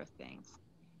number of things,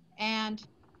 and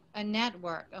a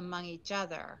network among each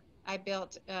other. I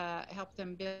helped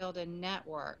them build a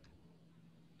network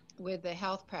with the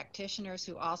health practitioners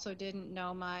who also didn't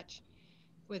know much,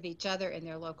 with each other in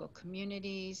their local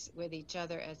communities, with each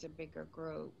other as a bigger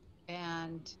group.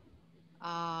 And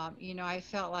you know, I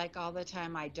felt like all the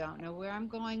time, I don't know where I'm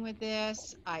going with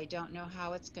this. I don't know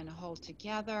how it's going to hold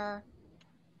together.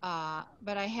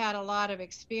 But I had a lot of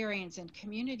experience in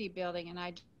community building, and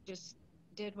I just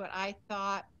did what I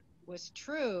thought was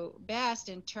true best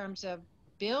in terms of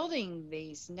building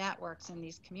these networks in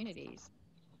these communities.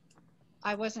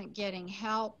 I wasn't getting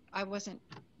help.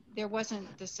 There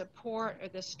wasn't the support or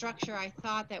the structure I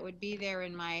thought that would be there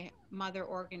in my mother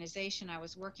organization I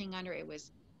was working under. It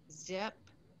was zip,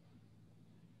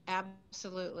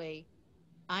 absolutely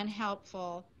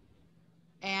unhelpful.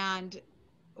 And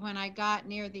when I got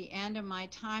near the end of my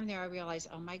time there, I realized,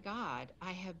 oh my God,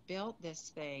 I have built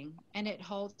this thing and it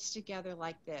holds together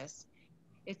like this.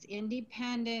 It's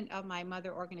independent of my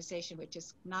mother organization, which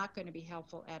is not going to be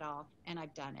helpful at all. And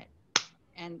I've done it.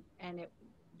 And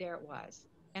there it was.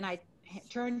 And I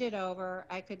turned it over.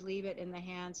 I could leave it in the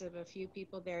hands of a few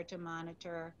people there to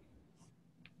monitor.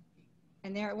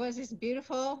 And there it was, this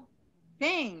beautiful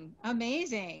thing,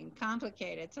 amazing,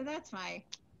 complicated. So that's my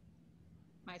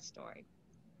story.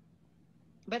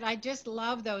 But I just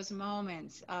love those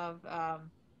moments of,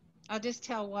 I'll just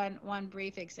tell one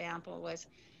brief example. Was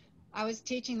I was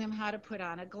teaching them how to put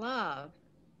on a glove,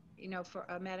 you know, for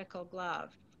a medical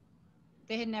glove.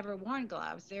 They had never worn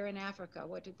gloves. They're in Africa.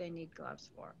 What did they need gloves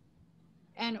for?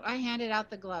 And I handed out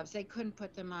the gloves. They couldn't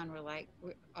put them on. We're like,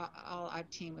 all our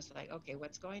team was like, okay,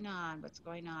 what's going on? What's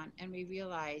going on? And we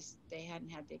realized they hadn't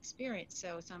had the experience.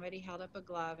 So somebody held up a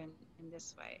glove in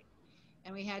this way.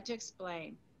 And we had to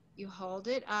explain, you hold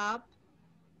it up.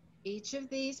 Each of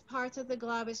these parts of the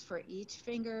glove is for each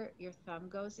finger. Your thumb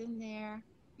goes in there.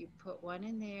 You put one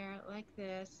in there like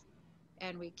this.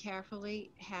 And we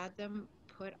carefully had them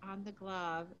put on the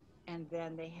glove, and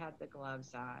then they had the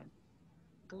gloves on.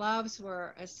 Gloves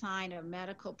were a sign of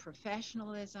medical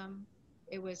professionalism.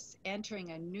 It was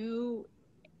entering a new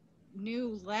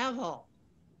level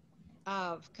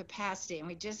of capacity, and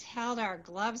we just held our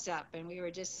gloves up and we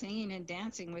were just singing and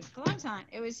dancing with gloves on.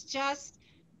 It was just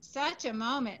such a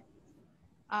moment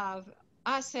of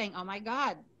us saying, oh my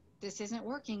God, this isn't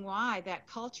working. Why? That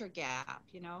culture gap,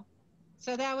 you know?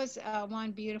 So that was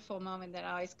one beautiful moment that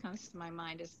always comes to my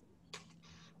mind, is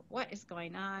what is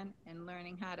going on, and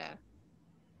learning how to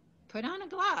put on a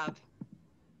glove.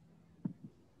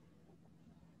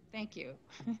 Thank you.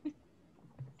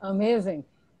 Amazing.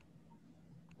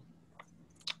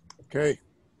 Okay.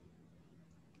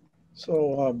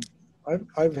 So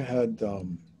I've had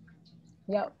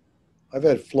Yeah. I've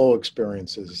had flow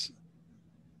experiences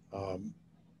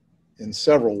in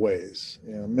several ways.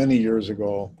 You know, many years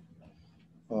ago,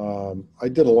 I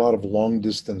did a lot of long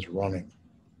distance running,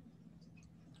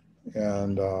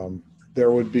 and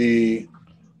there would be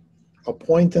a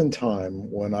point in time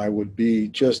when I would be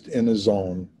just in a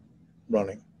zone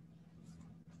running.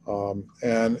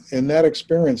 And in that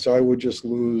experience, I would just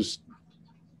lose,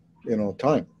 you know,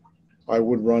 time. I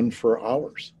would run for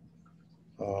hours.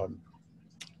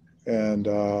 And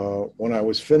when I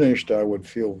was finished, I would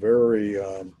feel very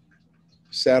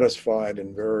satisfied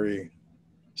and very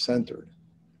centered.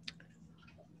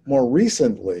 More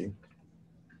recently,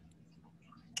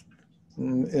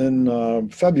 in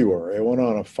February, I went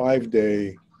on a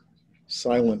 5-day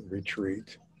silent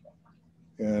retreat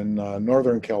in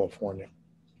Northern California.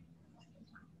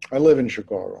 I live in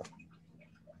Chicago.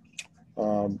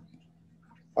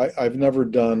 I've never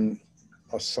done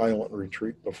a silent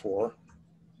retreat before.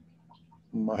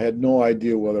 I had no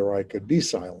idea whether I could be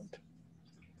silent,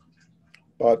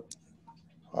 but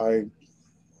I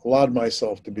allowed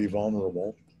myself to be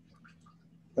vulnerable.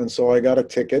 And so I got a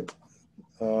ticket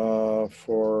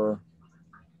for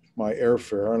my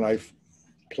airfare, and I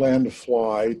planned to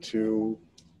fly to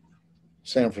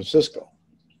San Francisco.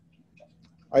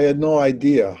 I had no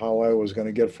idea how I was going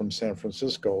to get from San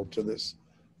Francisco to this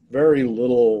very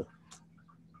little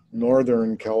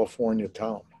Northern California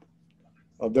town.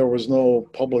 There was no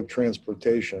public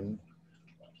transportation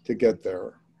to get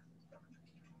there.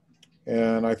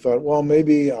 And I thought, well,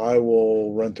 maybe I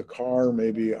will rent a car,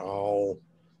 maybe I'll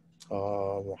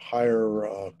hire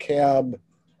a cab.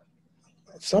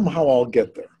 Somehow I'll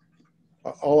get there.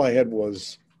 All I had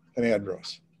was an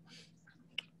address.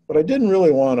 But I didn't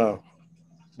really want to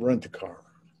rent a car.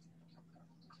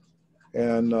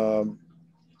 And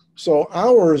so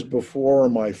hours before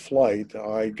my flight,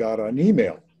 I got an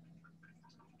email.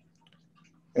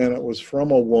 And it was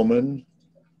from a woman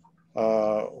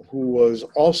who was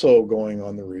also going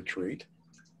on the retreat.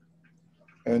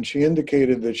 And she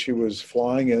indicated that she was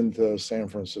flying into San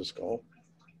Francisco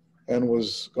and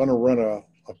was going to rent a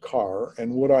car,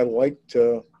 and would I like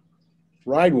to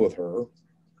ride with her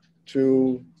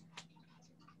to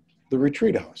the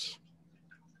retreat house?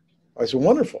 I said,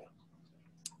 wonderful.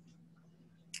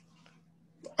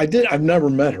 I've never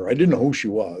met her. I didn't know who she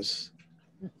was.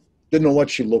 Didn't know what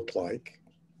she looked like.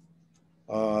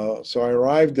 So I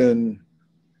arrived in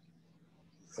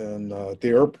the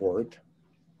airport,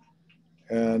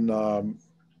 and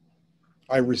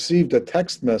I received a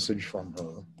text message from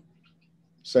her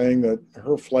saying that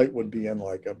her flight would be in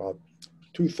like about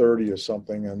 2:30 or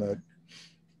something, and that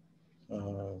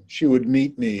she would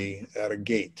meet me at a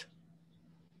gate.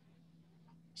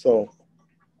 So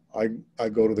I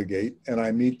go to the gate, and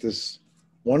I meet this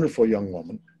wonderful young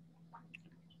woman,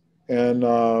 and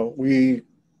we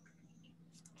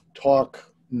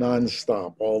talk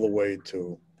nonstop all the way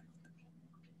to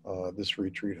this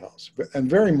retreat house, and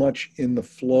very much in the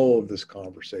flow of this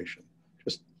conversation,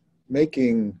 just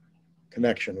making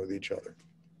connection with each other.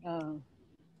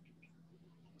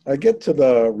 I get to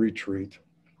the retreat,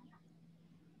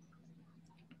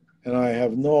 and I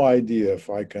have no idea if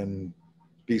I can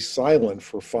be silent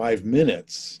for 5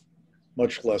 minutes,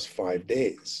 much less 5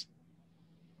 days.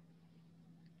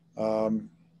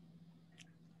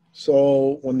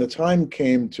 So when the time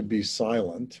came to be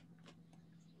silent,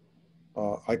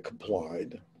 I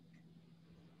complied.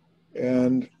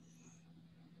 And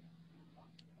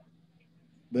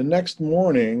the next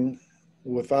morning,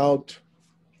 without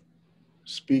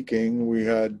speaking, we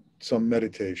had some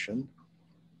meditation.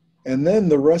 And then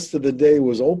the rest of the day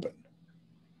was open.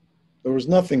 There was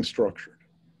nothing structured.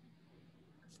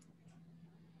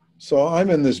 So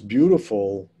I'm in this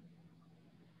beautiful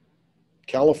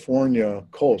California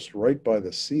coast right by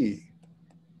the sea.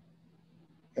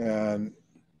 And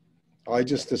I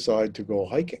just decided to go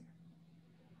hiking.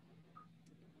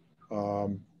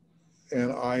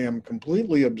 And I am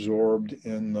completely absorbed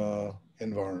in the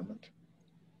environment.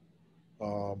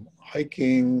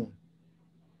 Hiking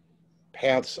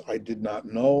paths I did not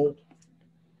know,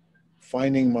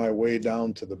 finding my way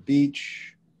down to the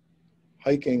beach,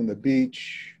 hiking the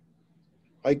beach,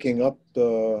 hiking up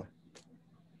the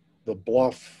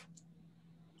bluff,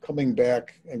 coming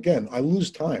back. Again, I lose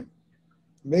time.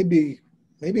 Maybe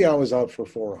I was out for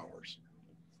 4 hours.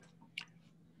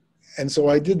 And so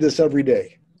I did this every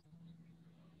day.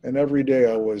 And every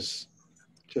day I was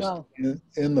just Wow.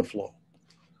 in the flow.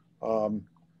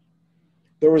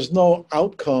 There was no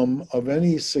outcome of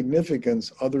any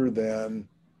significance other than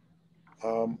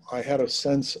I had a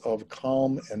sense of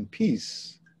calm and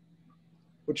peace,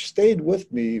 which stayed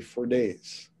with me for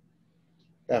days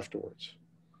afterwards.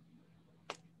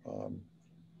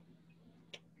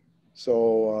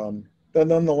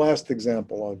 Then the last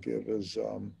example I'll give is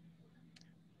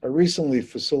I recently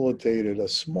facilitated a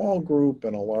small group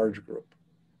and a large group.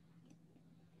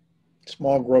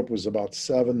 Small group was about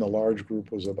 7, the large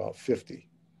group was about 50.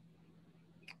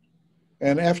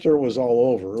 And after it was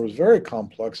all over, it was very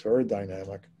complex, very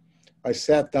dynamic. I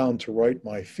sat down to write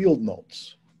my field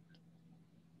notes.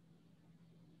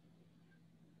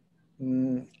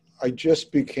 I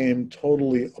just became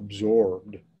totally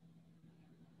absorbed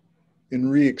in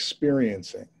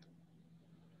re-experiencing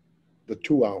the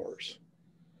 2 hours.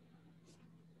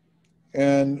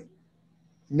 And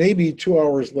maybe 2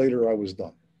 hours later, I was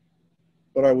done.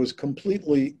 But I was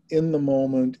completely in the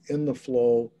moment, in the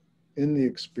flow, in the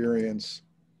experience.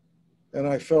 And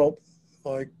I felt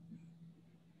like,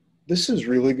 this is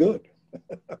really good.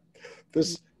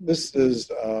 This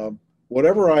is,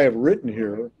 whatever I have written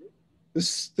here,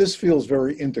 this feels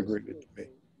very integrated to me.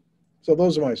 So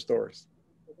those are my stories.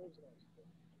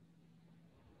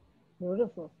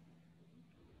 Beautiful.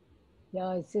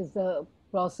 Yeah, it is the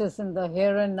process in the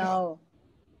here and now,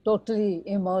 totally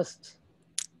immersed.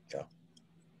 Yeah.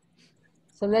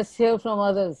 So let's hear from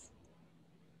others.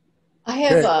 I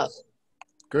have Kay.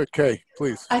 Good, Kay,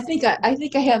 please. I think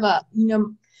I have a,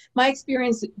 my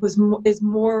experience is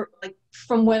more like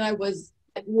from when I was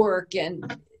at work,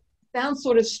 and it sounds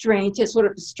sort of strange, has sort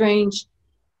of a strange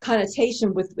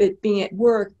connotation with it being at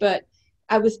work, but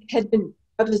I was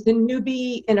the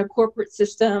newbie in a corporate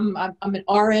system. I'm an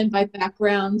RN by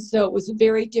background, so it was a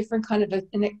very different kind of a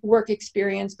work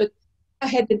experience, but I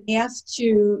had been asked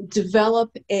to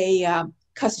develop a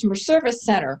customer service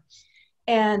center.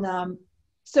 And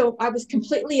so I was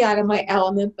completely out of my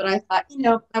element, but I thought,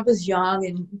 I was young,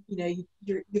 and,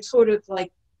 you're sort of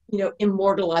like,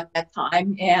 immortal at that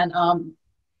time. And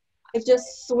I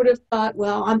just sort of thought,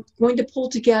 well, I'm going to pull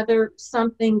together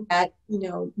something that,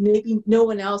 maybe no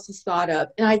one else has thought of.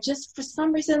 And I just, for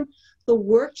some reason, the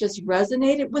work just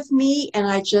resonated with me, and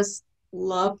I just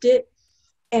loved it.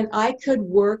 And I could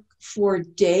work for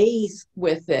days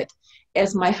with it,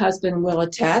 as my husband will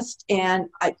attest. And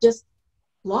I just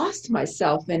lost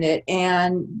myself in it,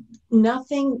 and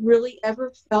nothing really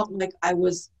ever felt like I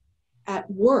was at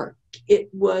work. It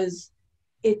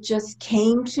just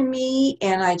came to me,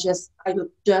 and I just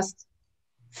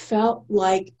felt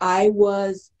like I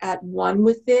was at one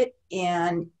with it,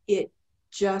 and it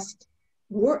just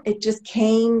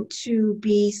came to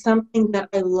be something that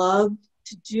I loved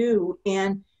to do.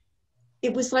 And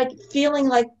it was like feeling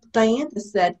like Diana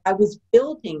said, I was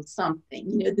building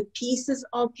something. The pieces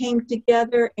all came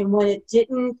together, and when it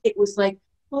didn't, it was like,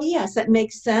 well, yes, that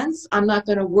makes sense. I'm not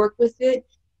going to work with it.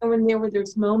 And when there were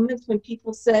those moments when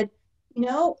people said,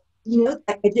 I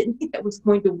didn't think that was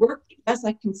going to work. Yes,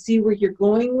 I can see where you're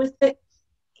going with it.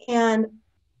 And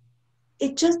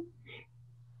it just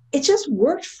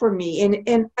worked for me.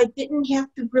 And I didn't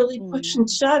have to really push and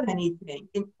shove anything.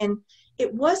 And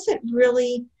it wasn't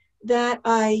really that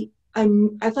I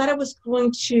thought I was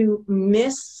going to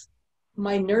miss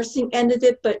my nursing end of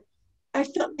it, but I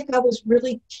felt like I was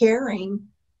really caring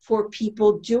for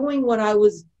people, doing what I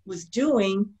was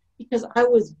doing, because I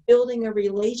was building a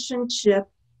relationship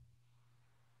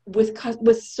with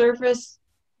service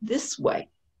this way.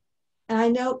 And I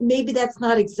know maybe that's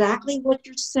not exactly what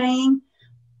you're saying,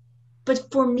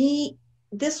 but for me,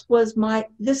 this was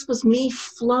me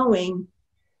flowing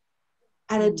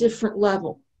at a different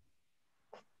level.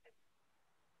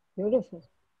 Beautiful.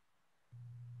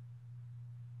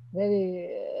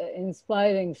 Very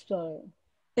inspiring story.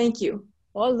 Thank you.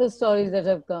 All the stories that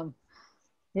have come.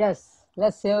 Yes,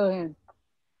 let's hear him,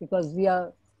 because we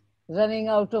are running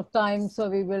out of time, so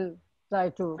we will try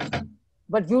to.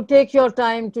 But you take your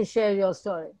time to share your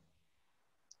story.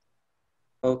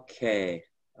 Okay.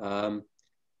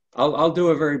 I'll do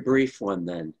a very brief one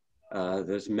then.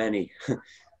 There's many.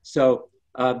 So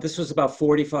this was about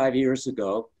 45 years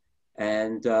ago,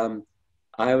 and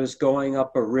I was going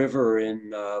up a river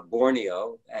in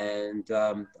Borneo, and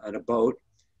on a boat,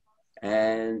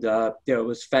 and it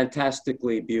was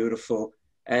fantastically beautiful.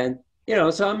 And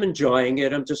so I'm enjoying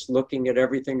it. I'm just looking at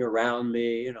everything around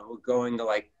me. Going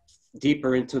like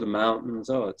deeper into the mountains.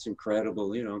 Oh, it's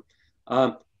incredible.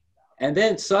 And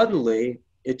then suddenly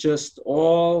it just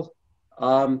all.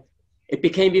 It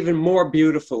became even more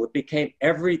beautiful. It became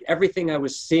everything I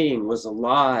was seeing was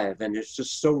alive, and it's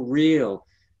just so real.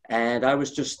 And I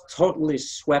was just totally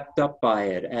swept up by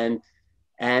it.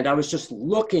 And I was just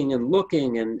looking and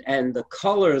looking, and the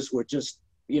colors were just,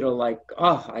 like,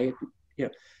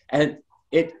 and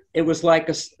it was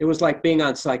like being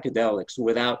on psychedelics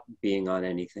without being on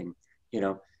anything,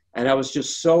 and I was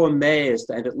just so amazed,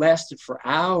 and it lasted for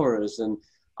hours, and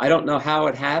I don't know how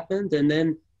it happened. And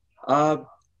then,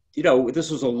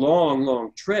 this was a long,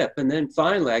 long trip. And then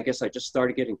finally, I guess I just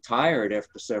started getting tired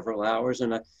after several hours,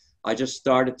 and I just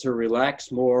started to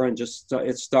relax more, and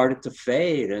it started to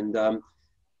fade. And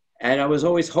I was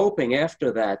always hoping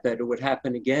after that it would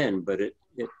happen again, but it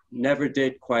never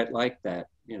did quite like that,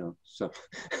 so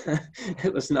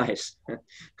it was nice.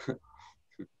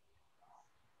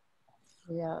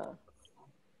 Yeah.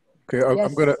 Okay, Yes,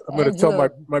 I'm gonna tell Angela.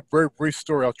 my very brief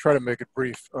story. I'll try to make it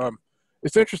brief.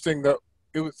 It's interesting that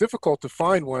it was difficult to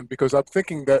find one because I'm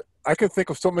thinking that I can think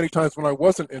of so many times when I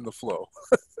wasn't in the flow.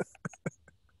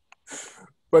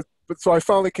 But so I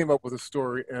finally came up with a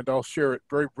story, and I'll share it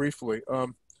very briefly.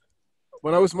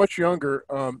 When I was much younger,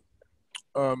 um,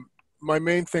 my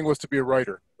main thing was to be a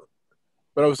writer,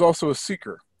 but I was also a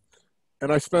seeker,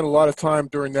 and I spent a lot of time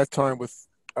during that time with.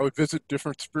 I would visit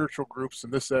different spiritual groups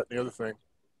and this, that, and the other thing,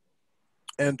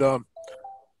 and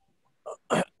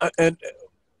and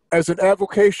as an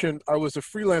avocation, I was a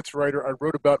freelance writer. I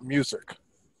wrote about music,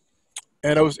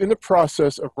 and I was in the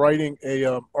process of writing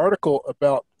a article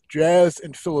about jazz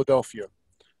in Philadelphia.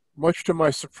 Much to my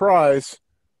surprise,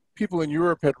 people in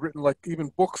Europe had written like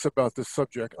even books about this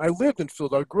subject. I lived in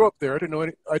Philadelphia. I grew up there. I didn't know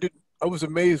any. I didn't. I was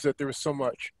amazed that there was so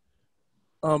much.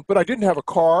 But I didn't have a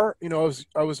car. You know,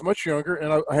 I was much younger,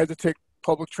 and I had to take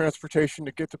public transportation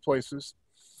to get to places.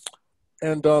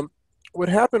 And what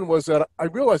happened was that I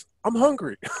realized I'm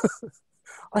hungry.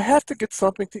 I have to get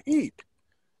something to eat.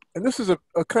 And this is a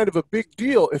kind of a big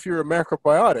deal if you're a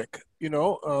macrobiotic, you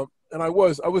know. And I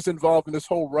was involved in this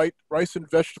whole rice and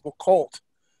vegetable cult.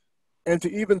 And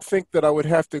to even think that I would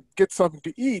have to get something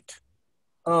to eat,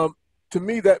 to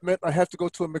me that meant I have to go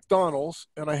to a McDonald's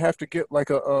and I have to get like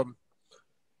a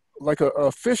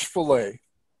fish fillet,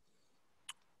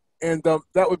 and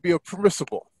that would be a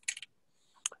permissible.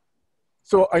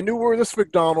 So I knew where this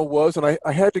McDonald was, and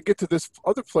I had to get to this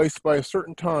other place by a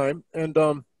certain time. And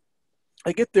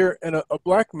I get there, and a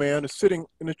black man is sitting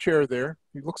in a chair there.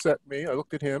 He looks at me. I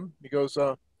looked at him. He goes,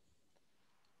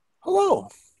 "Hello,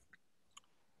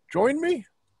 join me?"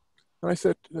 And I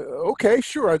said, "Okay,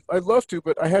 sure, I'd love to,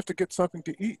 but I have to get something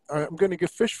to eat. I'm going to get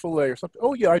fish fillet or something."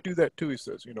 "Oh, yeah, I do that too," he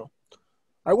says, you know.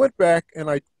 I went back, and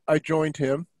I joined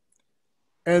him.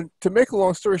 And to make a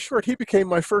long story short, he became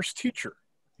my first teacher,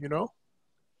 you know.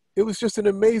 It was just an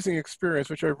amazing experience,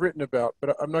 which I've written about,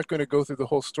 but I'm not going to go through the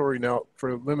whole story now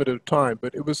for a limited time.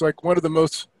 But it was like one of the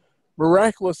most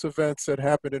miraculous events that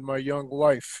happened in my young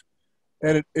life.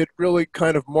 And it really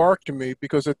kind of marked me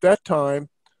because at that time,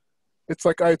 it's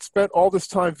like I had spent all this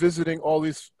time visiting all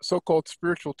these so-called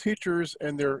spiritual teachers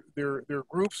and their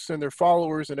groups and their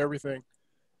followers and everything.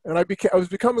 And I was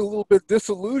becoming a little bit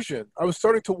disillusioned. I was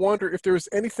starting to wonder if there was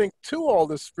anything to all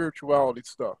this spirituality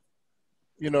stuff,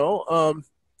 you know.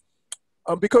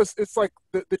 Because it's like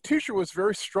the teacher was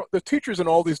very strong. The teachers in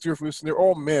all these different groups, and they're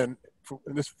all men, for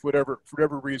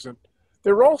whatever reason,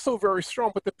 they were also very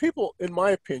strong. But the people, in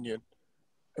my opinion,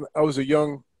 and I was a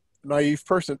young, naive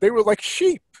person, they were like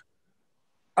sheep.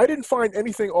 I didn't find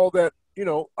anything all that, you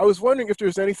know. I was wondering if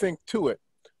there's anything to it.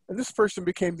 And this person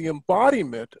became the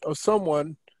embodiment of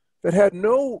someone that had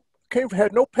no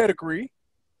pedigree,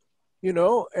 you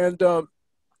know. And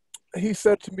he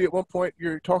said to me at one point,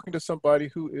 "You're talking to somebody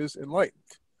who is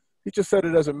enlightened." He just said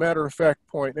it as a matter of fact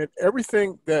point, and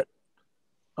everything that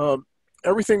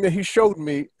he showed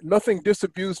me, nothing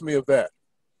disabused me of that.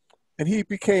 And he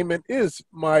became and is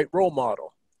my role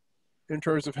model in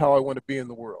terms of how I want to be in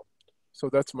the world. So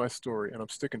that's my story, and I'm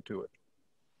sticking to it.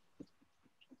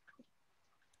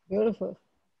 Beautiful.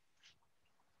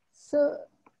 So,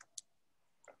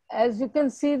 as you can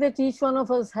see that each one of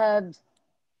us had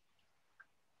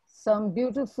some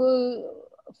beautiful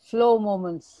flow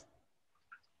moments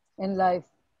in life.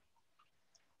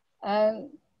 And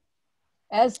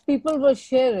as people were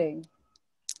sharing,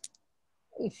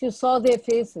 if you saw their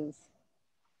faces,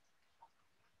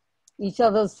 each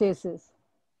other's faces,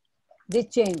 they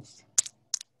changed.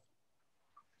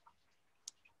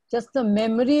 Just the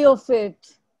memory of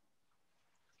it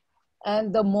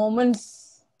and the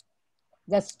moments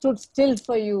that stood still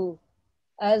for you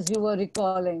as you were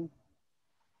recalling,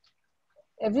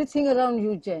 everything around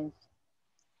you changed.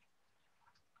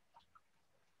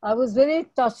 I was very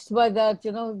touched by that,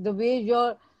 you know, the way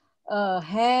your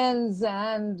hands,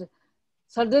 and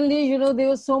suddenly, you know, there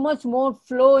was so much more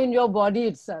flow in your body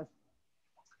itself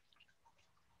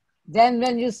than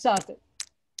when you started.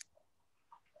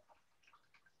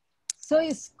 So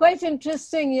it's quite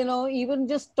interesting, you know, even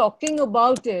just talking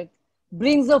about it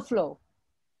brings a flow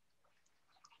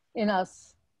in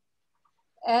us.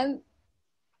 And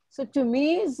so to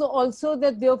me, it's also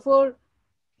that therefore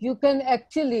you can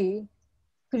actually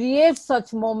create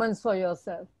such moments for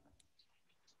yourself.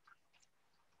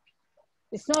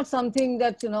 It's not something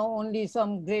that, you know, only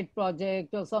some great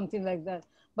project or something like that.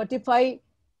 But if I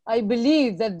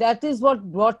believe that that is what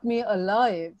brought me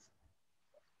alive,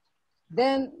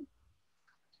 then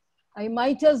I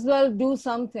might as well do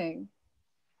something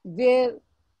where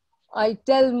I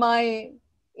tell my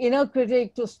inner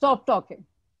critic to stop talking.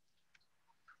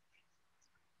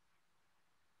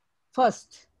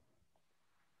 first.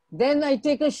 Then I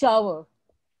take a shower,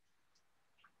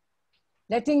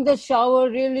 letting the shower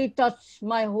really touch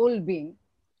my whole being,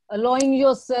 allowing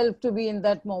yourself to be in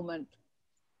that moment.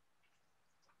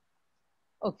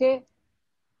 Okay?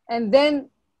 And then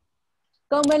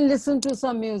come and listen to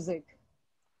some music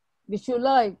which you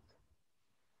like.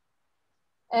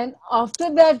 And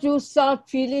after that, you start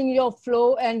feeling your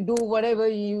flow and do whatever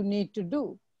you need to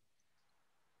do.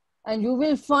 And you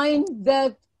will find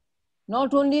that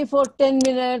not only for 10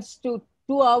 minutes to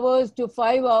 2 hours to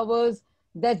 5 hours,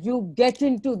 that you get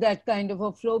into that kind of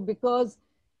a flow because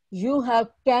you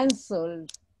have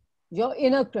cancelled your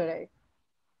inner critic.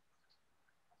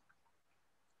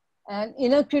 And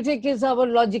inner critic is our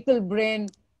logical brain,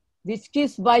 which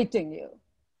keeps biting you.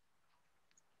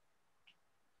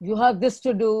 You have this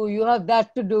to do, you have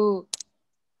that to do.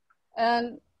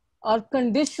 And our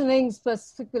conditioning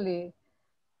specifically,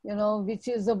 which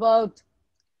is about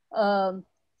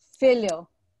failure.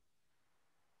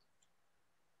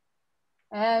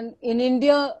 And in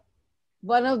India,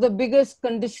 one of the biggest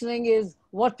conditioning is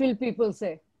what will people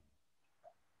say?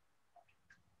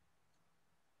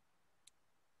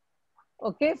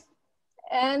 Okay?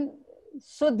 And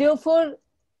so therefore,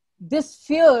 this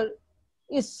fear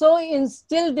is so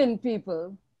instilled in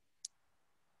people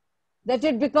that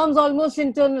it becomes almost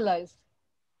internalized.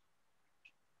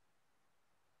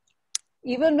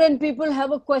 Even when people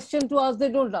have a question to ask, they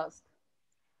don't ask.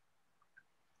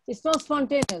 It's not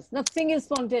spontaneous. Nothing is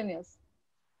spontaneous.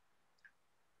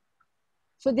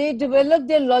 So they develop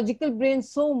their logical brain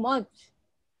so much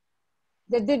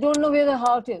that they don't know where the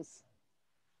heart is.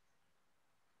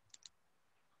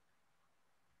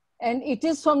 And it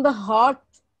is from the heart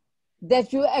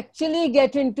that you actually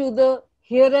get into the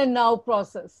here and now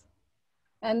process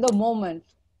and the moment,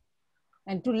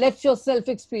 and to let yourself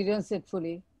experience it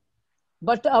fully.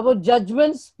 But our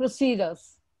judgments precede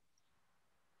us.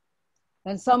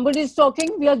 When somebody is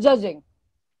talking, we are judging.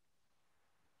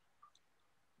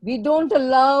 We don't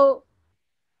allow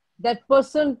that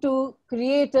person to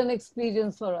create an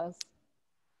experience for us.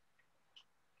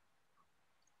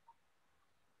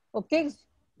 Okay?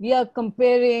 We are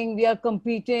comparing, we are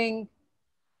competing.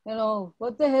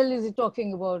 What the hell is he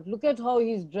talking about? Look at how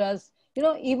he's dressed.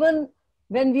 Even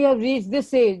when we have reached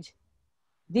this age,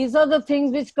 these are the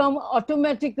things which come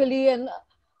automatically and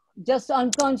just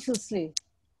unconsciously.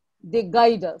 They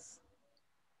guide us.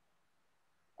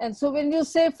 And so when you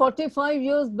say 45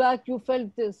 years back, you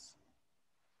felt this,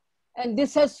 and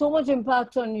this has so much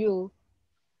impact on you.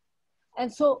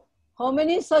 And so how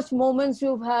many such moments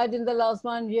you've had in the last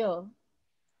 1 year?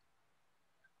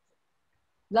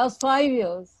 Last 5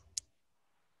 years?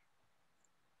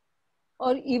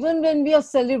 Or even when we are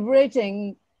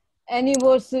celebrating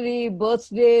anniversary,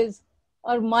 birthdays,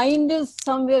 our mind is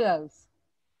somewhere else.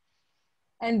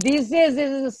 And these days it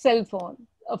is a cell phone,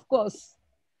 of course.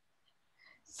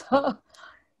 So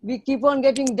we keep on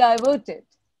getting diverted.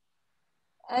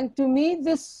 And to me,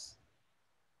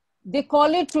 they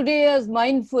call it today as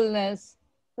mindfulness,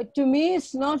 but to me,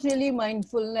 it's not really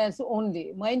mindfulness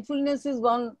only. Mindfulness is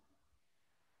one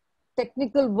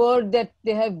technical word that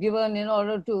they have given in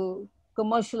order to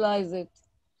commercialize it.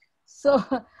 So,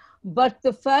 but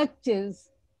the fact is,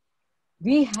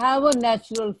 we have a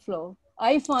natural flow.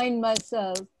 I find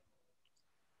myself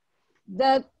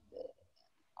that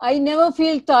I never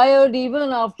feel tired even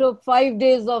after 5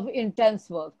 days of intense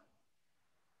work.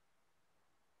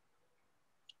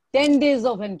 10 days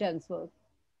of intense work.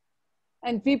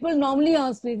 And people normally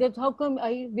ask me that,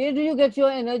 where do you get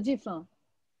your energy from?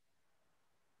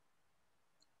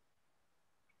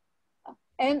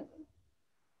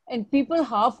 And people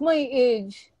half my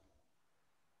age,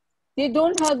 they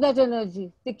don't have that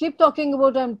energy. They keep talking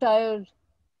about, I'm tired.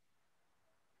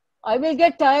 I will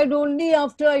get tired only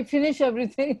after I finish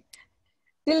everything.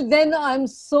 Till then, I'm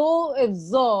so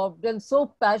absorbed and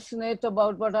so passionate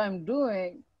about what I'm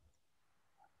doing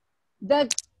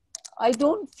that I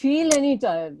don't feel any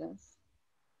tiredness.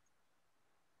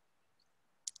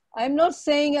 I'm not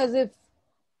saying as if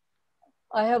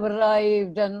I have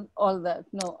arrived and all that.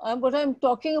 No, what I'm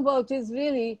talking about is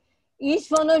really each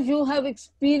one of you have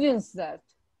experienced that.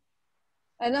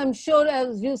 And I'm sure,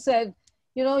 as you said,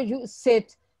 you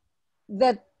sit,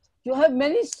 that you have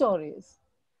many stories.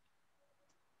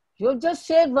 You've just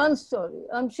shared one story.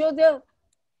 I'm sure there,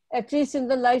 at least in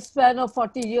the lifespan of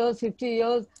 40 years, 50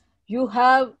 years, you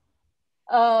have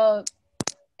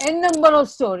n number of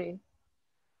stories.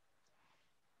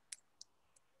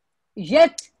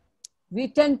 Yet, we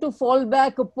tend to fall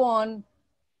back upon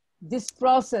this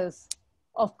process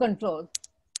of control.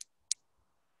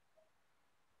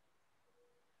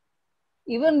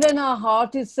 even when our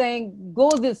heart is saying, go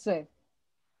this way,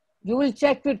 you will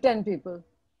check with 10 people.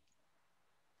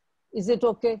 Is it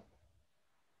okay?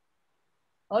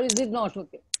 Or is it not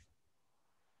okay?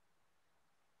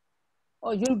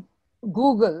 Or you'll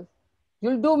Google,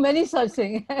 you'll do many such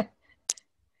things.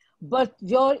 But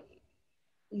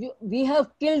we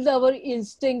have killed our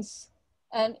instincts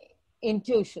and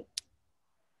intuition.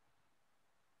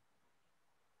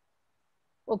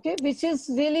 Okay, which is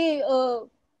really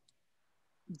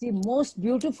the most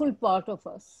beautiful part of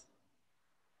us.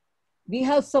 We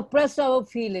have suppressed our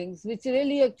feelings, which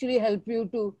really actually help you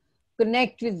to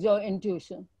connect with your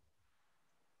intuition.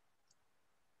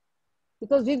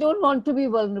 Because we don't want to be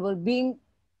vulnerable. Being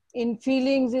in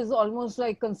feelings is almost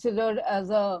like considered as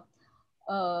a,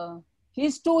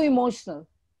 he's too emotional.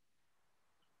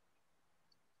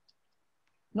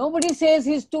 Nobody says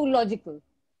he's too logical.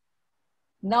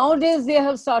 Nowadays, they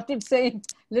have started saying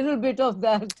a little bit of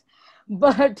that,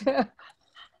 but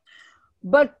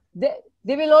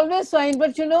they will always find,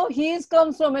 but you know, he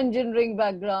comes from engineering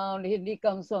background, he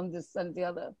comes from this and the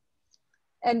other.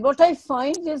 And what I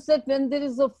find is that when there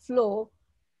is a flow,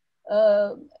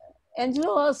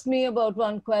 Angelo asked me about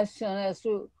one question as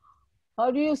to how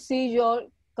do you see your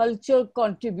culture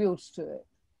contributes to it?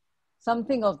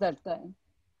 Something of that kind,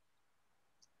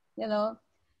 you know.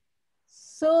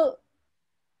 So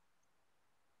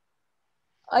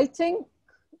I think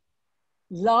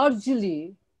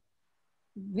largely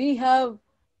we have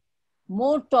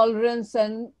more tolerance,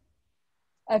 and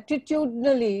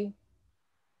attitudinally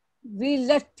we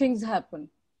let things happen.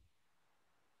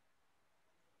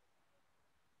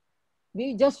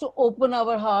 We just open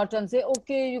our heart and say,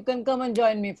 okay, you can come and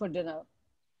join me for dinner.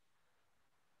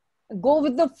 Go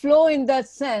with the flow in that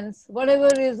sense, whatever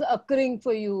is occurring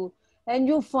for you, and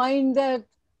you find that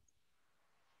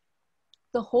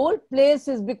the whole place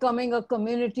is becoming a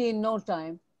community in no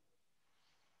time.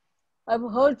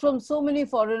 I've heard from so many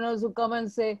foreigners who come and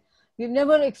say, we've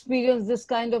never experienced this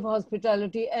kind of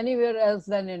hospitality anywhere else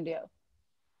than India.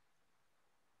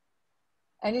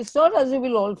 And it's not as if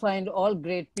we'll all find all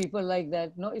great people like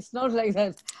that. No, it's not like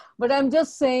that. But I'm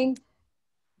just saying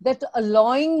that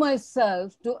allowing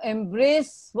myself to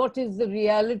embrace what is the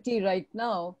reality right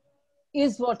now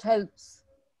is what helps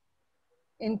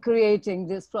in creating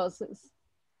this process.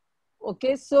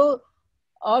 Okay, so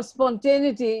our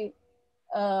spontaneity,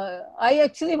 I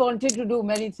actually wanted to do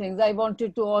many things. I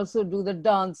wanted to also do the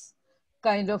dance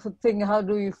kind of a thing. How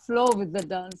do you flow with the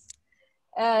dance?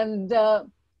 And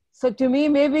so to me,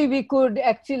 maybe we could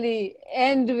actually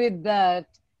end with that.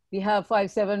 We have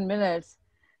 5-7 minutes.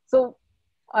 So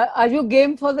are you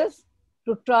game for this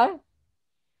to try?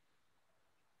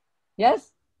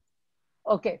 Yes?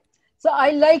 Okay. So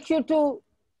I'd like you to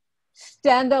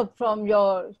stand up from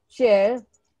your chair,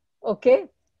 okay?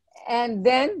 And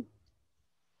then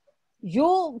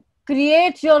you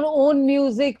create your own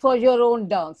music for your own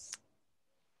dance.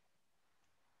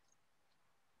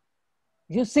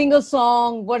 You sing a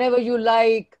song, whatever you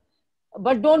like,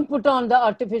 but don't put on the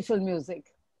artificial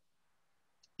music.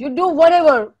 You do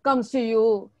whatever comes to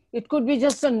you. It could be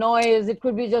just a noise, it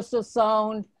could be just a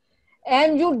sound,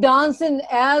 and you dance in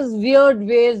as weird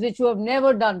ways which you have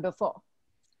never done before.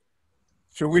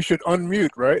 So we should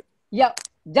unmute, right? Yeah,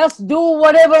 just do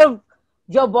whatever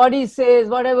your body says,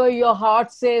 whatever your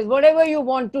heart says, whatever you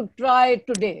want to try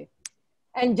today,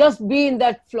 and just be in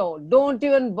that flow. Don't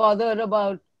even bother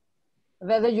about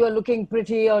whether you're looking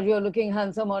pretty or you're looking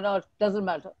handsome or not, doesn't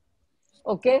matter.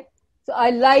 Okay? So I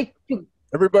like to...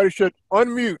 Everybody should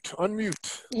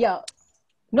unmute. Yeah.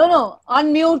 No,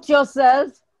 unmute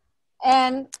yourself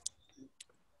and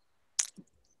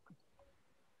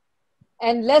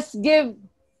let's give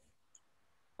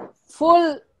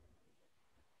full...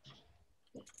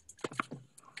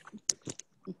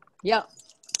 Yeah.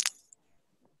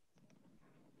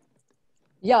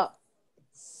 Yeah.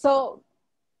 So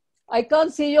I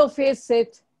can't see your face,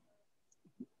 sit.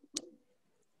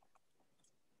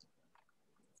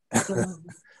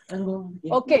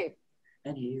 Okay.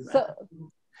 So,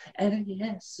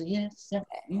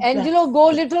 Angelo, go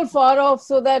a little far off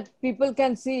so that people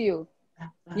can see you.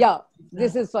 Yeah,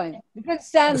 this is fine. You can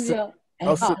stand here.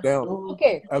 I'll sit down.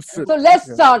 Okay. So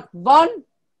let's start. 1,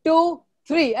 2,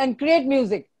 3, and create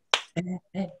music.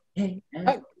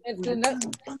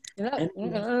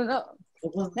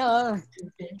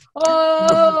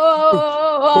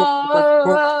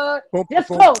 Just flow. Just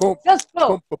flow. Flow. Just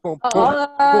flow.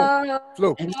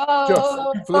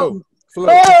 Flow. Free.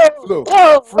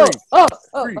 Free.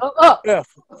 F.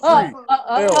 Free.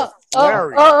 L.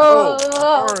 Larry. O.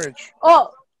 Orange.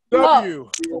 W.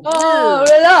 Weird.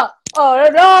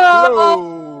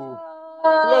 Flow.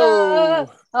 Flow.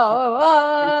 Flow.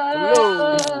 ah,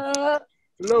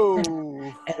 Flow.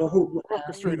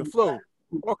 Orchestrate a flow.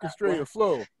 Orchestrate a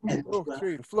flow.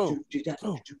 Orchestrate a flow.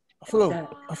 Flow.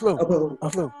 A flow. A flow. A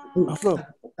flow. A flow.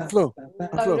 A flow.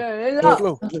 A flow. A love,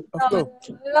 flow. A love, flow.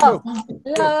 love, Flow.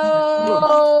 Flow.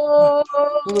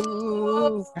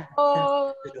 Flow.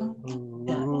 love.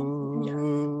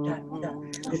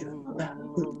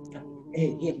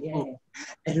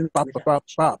 Bop, bop, bop,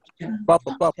 bop. Bop,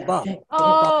 bop, bop, bop.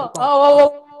 Bop, bop, Oh,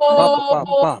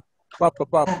 bop. Bop, bop,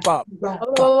 bop, oh, bop. Bop,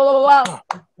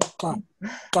 bop, bop,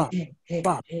 bop. Bop, oh, bop,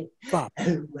 bop, bop, bop, bop,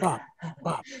 bop,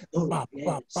 bop, bop,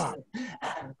 bop, bop.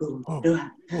 Oh, oh,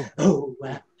 oh.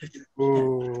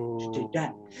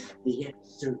 The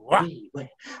answer Wah. be where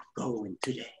going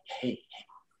today. Hey,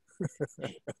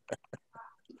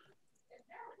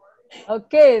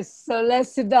 okay, so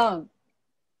let's sit down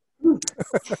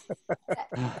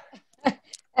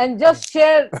and just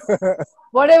share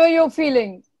whatever you're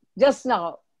feeling just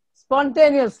now,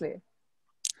 spontaneously.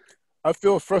 I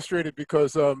feel frustrated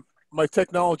because my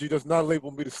technology does not enable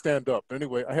me to stand up.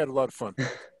 Anyway, I had a lot of fun.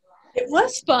 It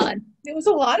was fun. It was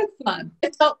a lot of fun.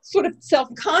 I felt sort of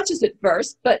self-conscious at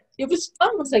first, but it was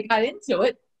fun once I got into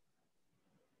it.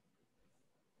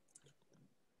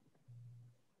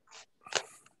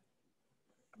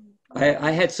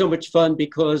 I had so much fun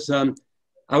because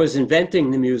I was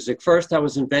inventing the music. First, I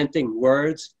was inventing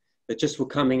words that just were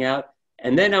coming out,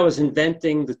 and then I was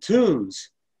inventing the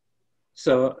tunes.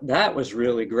 So that was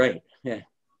really great. Yeah.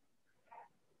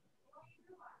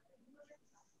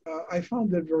 I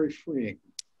found it very freeing.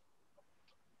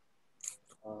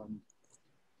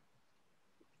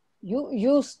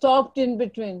 You stopped in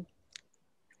between.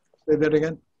 Say that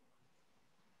again.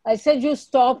 I said you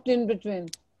stopped in between.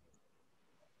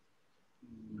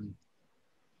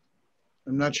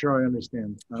 I'm not sure I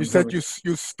understand. You said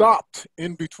you stopped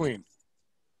in between.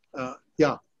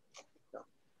 Yeah.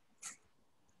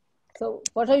 So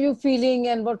what are you feeling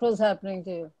and what was happening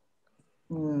to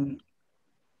you?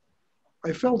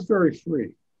 I felt very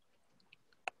free.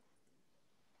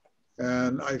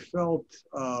 And I felt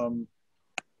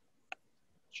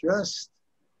just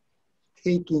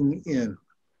taking in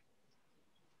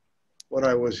what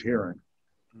I was hearing.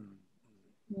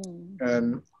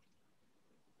 And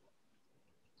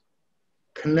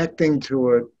connecting to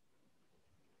it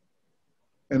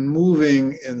and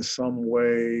moving in some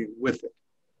way with it.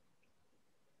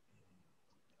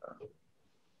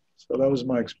 So that was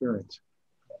my experience.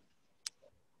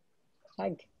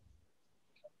 Thank you.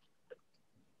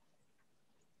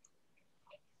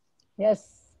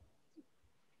 Yes.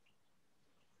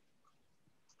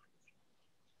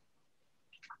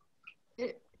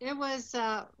 It was,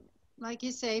 like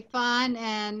you say, fun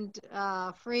and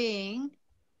freeing.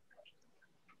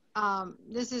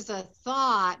 This is a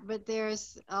thought, but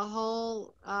there's a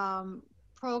whole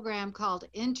program called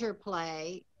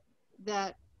Interplay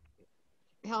that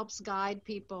helps guide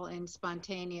people in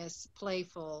spontaneous,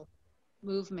 playful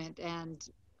movement. And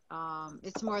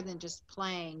it's more than just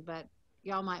playing, but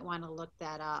y'all might want to look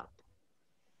that up.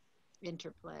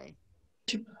 Interplay.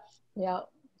 Yeah.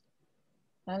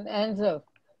 And Andrew.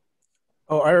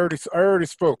 Oh, I already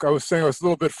spoke. I was saying I was a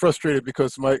little bit frustrated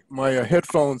because my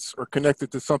headphones are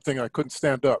connected to something I couldn't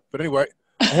stand up. But anyway,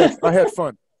 I had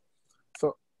fun.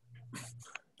 So,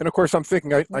 and of course I'm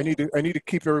thinking I need to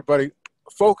keep everybody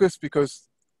focused because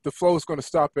the flow is going to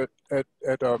stop at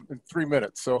in 3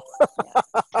 minutes. So.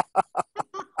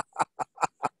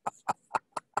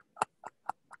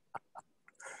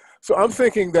 So I'm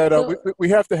thinking that we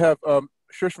have to have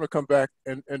Shushma come back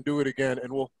and do it again,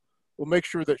 and we'll make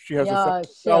sure that she has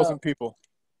 1,000 people,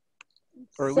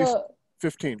 or at least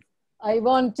 15. I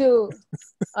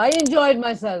enjoyed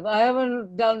myself. I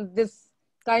haven't done this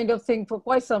kind of thing for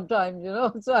quite some time, you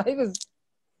know. So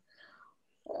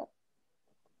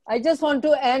I just want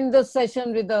to end the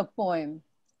session with a poem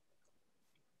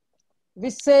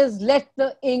which says, "Let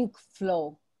the ink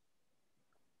flow.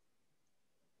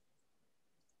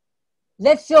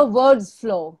 Let your words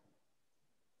flow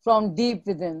from deep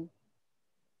within.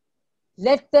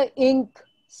 Let the ink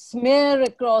smear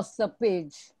across the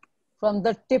page from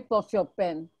the tip of your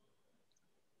pen.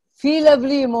 Feel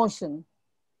every emotion,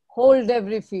 hold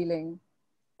every feeling,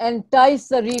 entice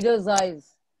the reader's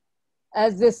eyes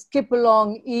as they skip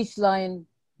along each line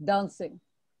dancing.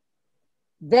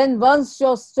 Then once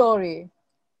your story,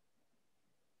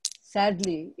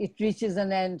 sadly, it reaches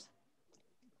an end,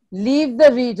 leave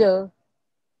the reader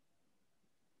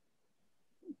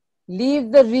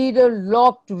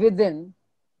locked within,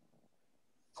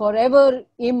 forever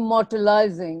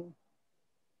immortalizing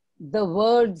the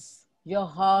words your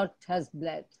heart has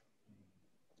bled."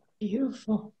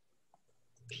 Beautiful.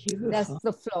 That's Beautiful.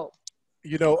 the flow.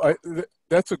 You know,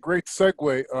 that's a great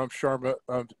segue, Sharma,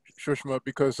 Shushma,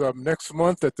 because next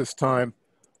month at this time,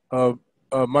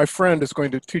 my friend is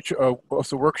going to teach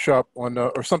us a workshop on,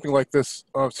 or something like this,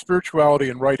 spirituality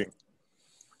and writing.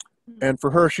 And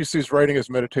for her, she sees writing as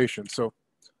meditation. So,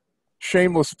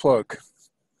 shameless plug.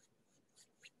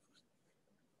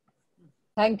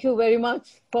 Thank you very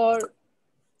much for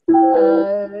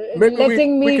Maybe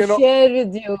letting we me can share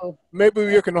with you. maybe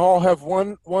we can all have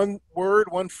one word,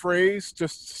 one phrase,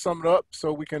 just to sum it up,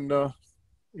 so we can,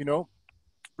 you know,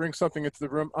 bring something into the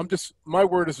room. My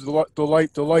word is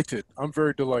delighted. I'm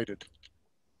very delighted.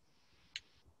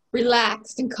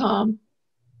 Relaxed and calm.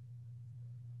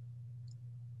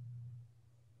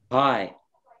 Hi.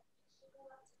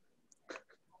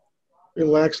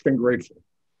 Relaxed and grateful.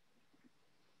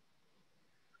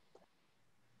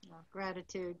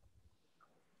 Gratitude.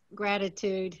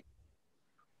 Gratitude.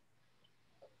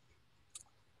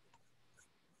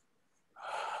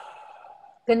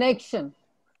 Connection.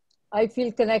 I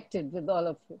feel connected with all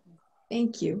of you.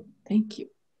 Thank you. Thank you.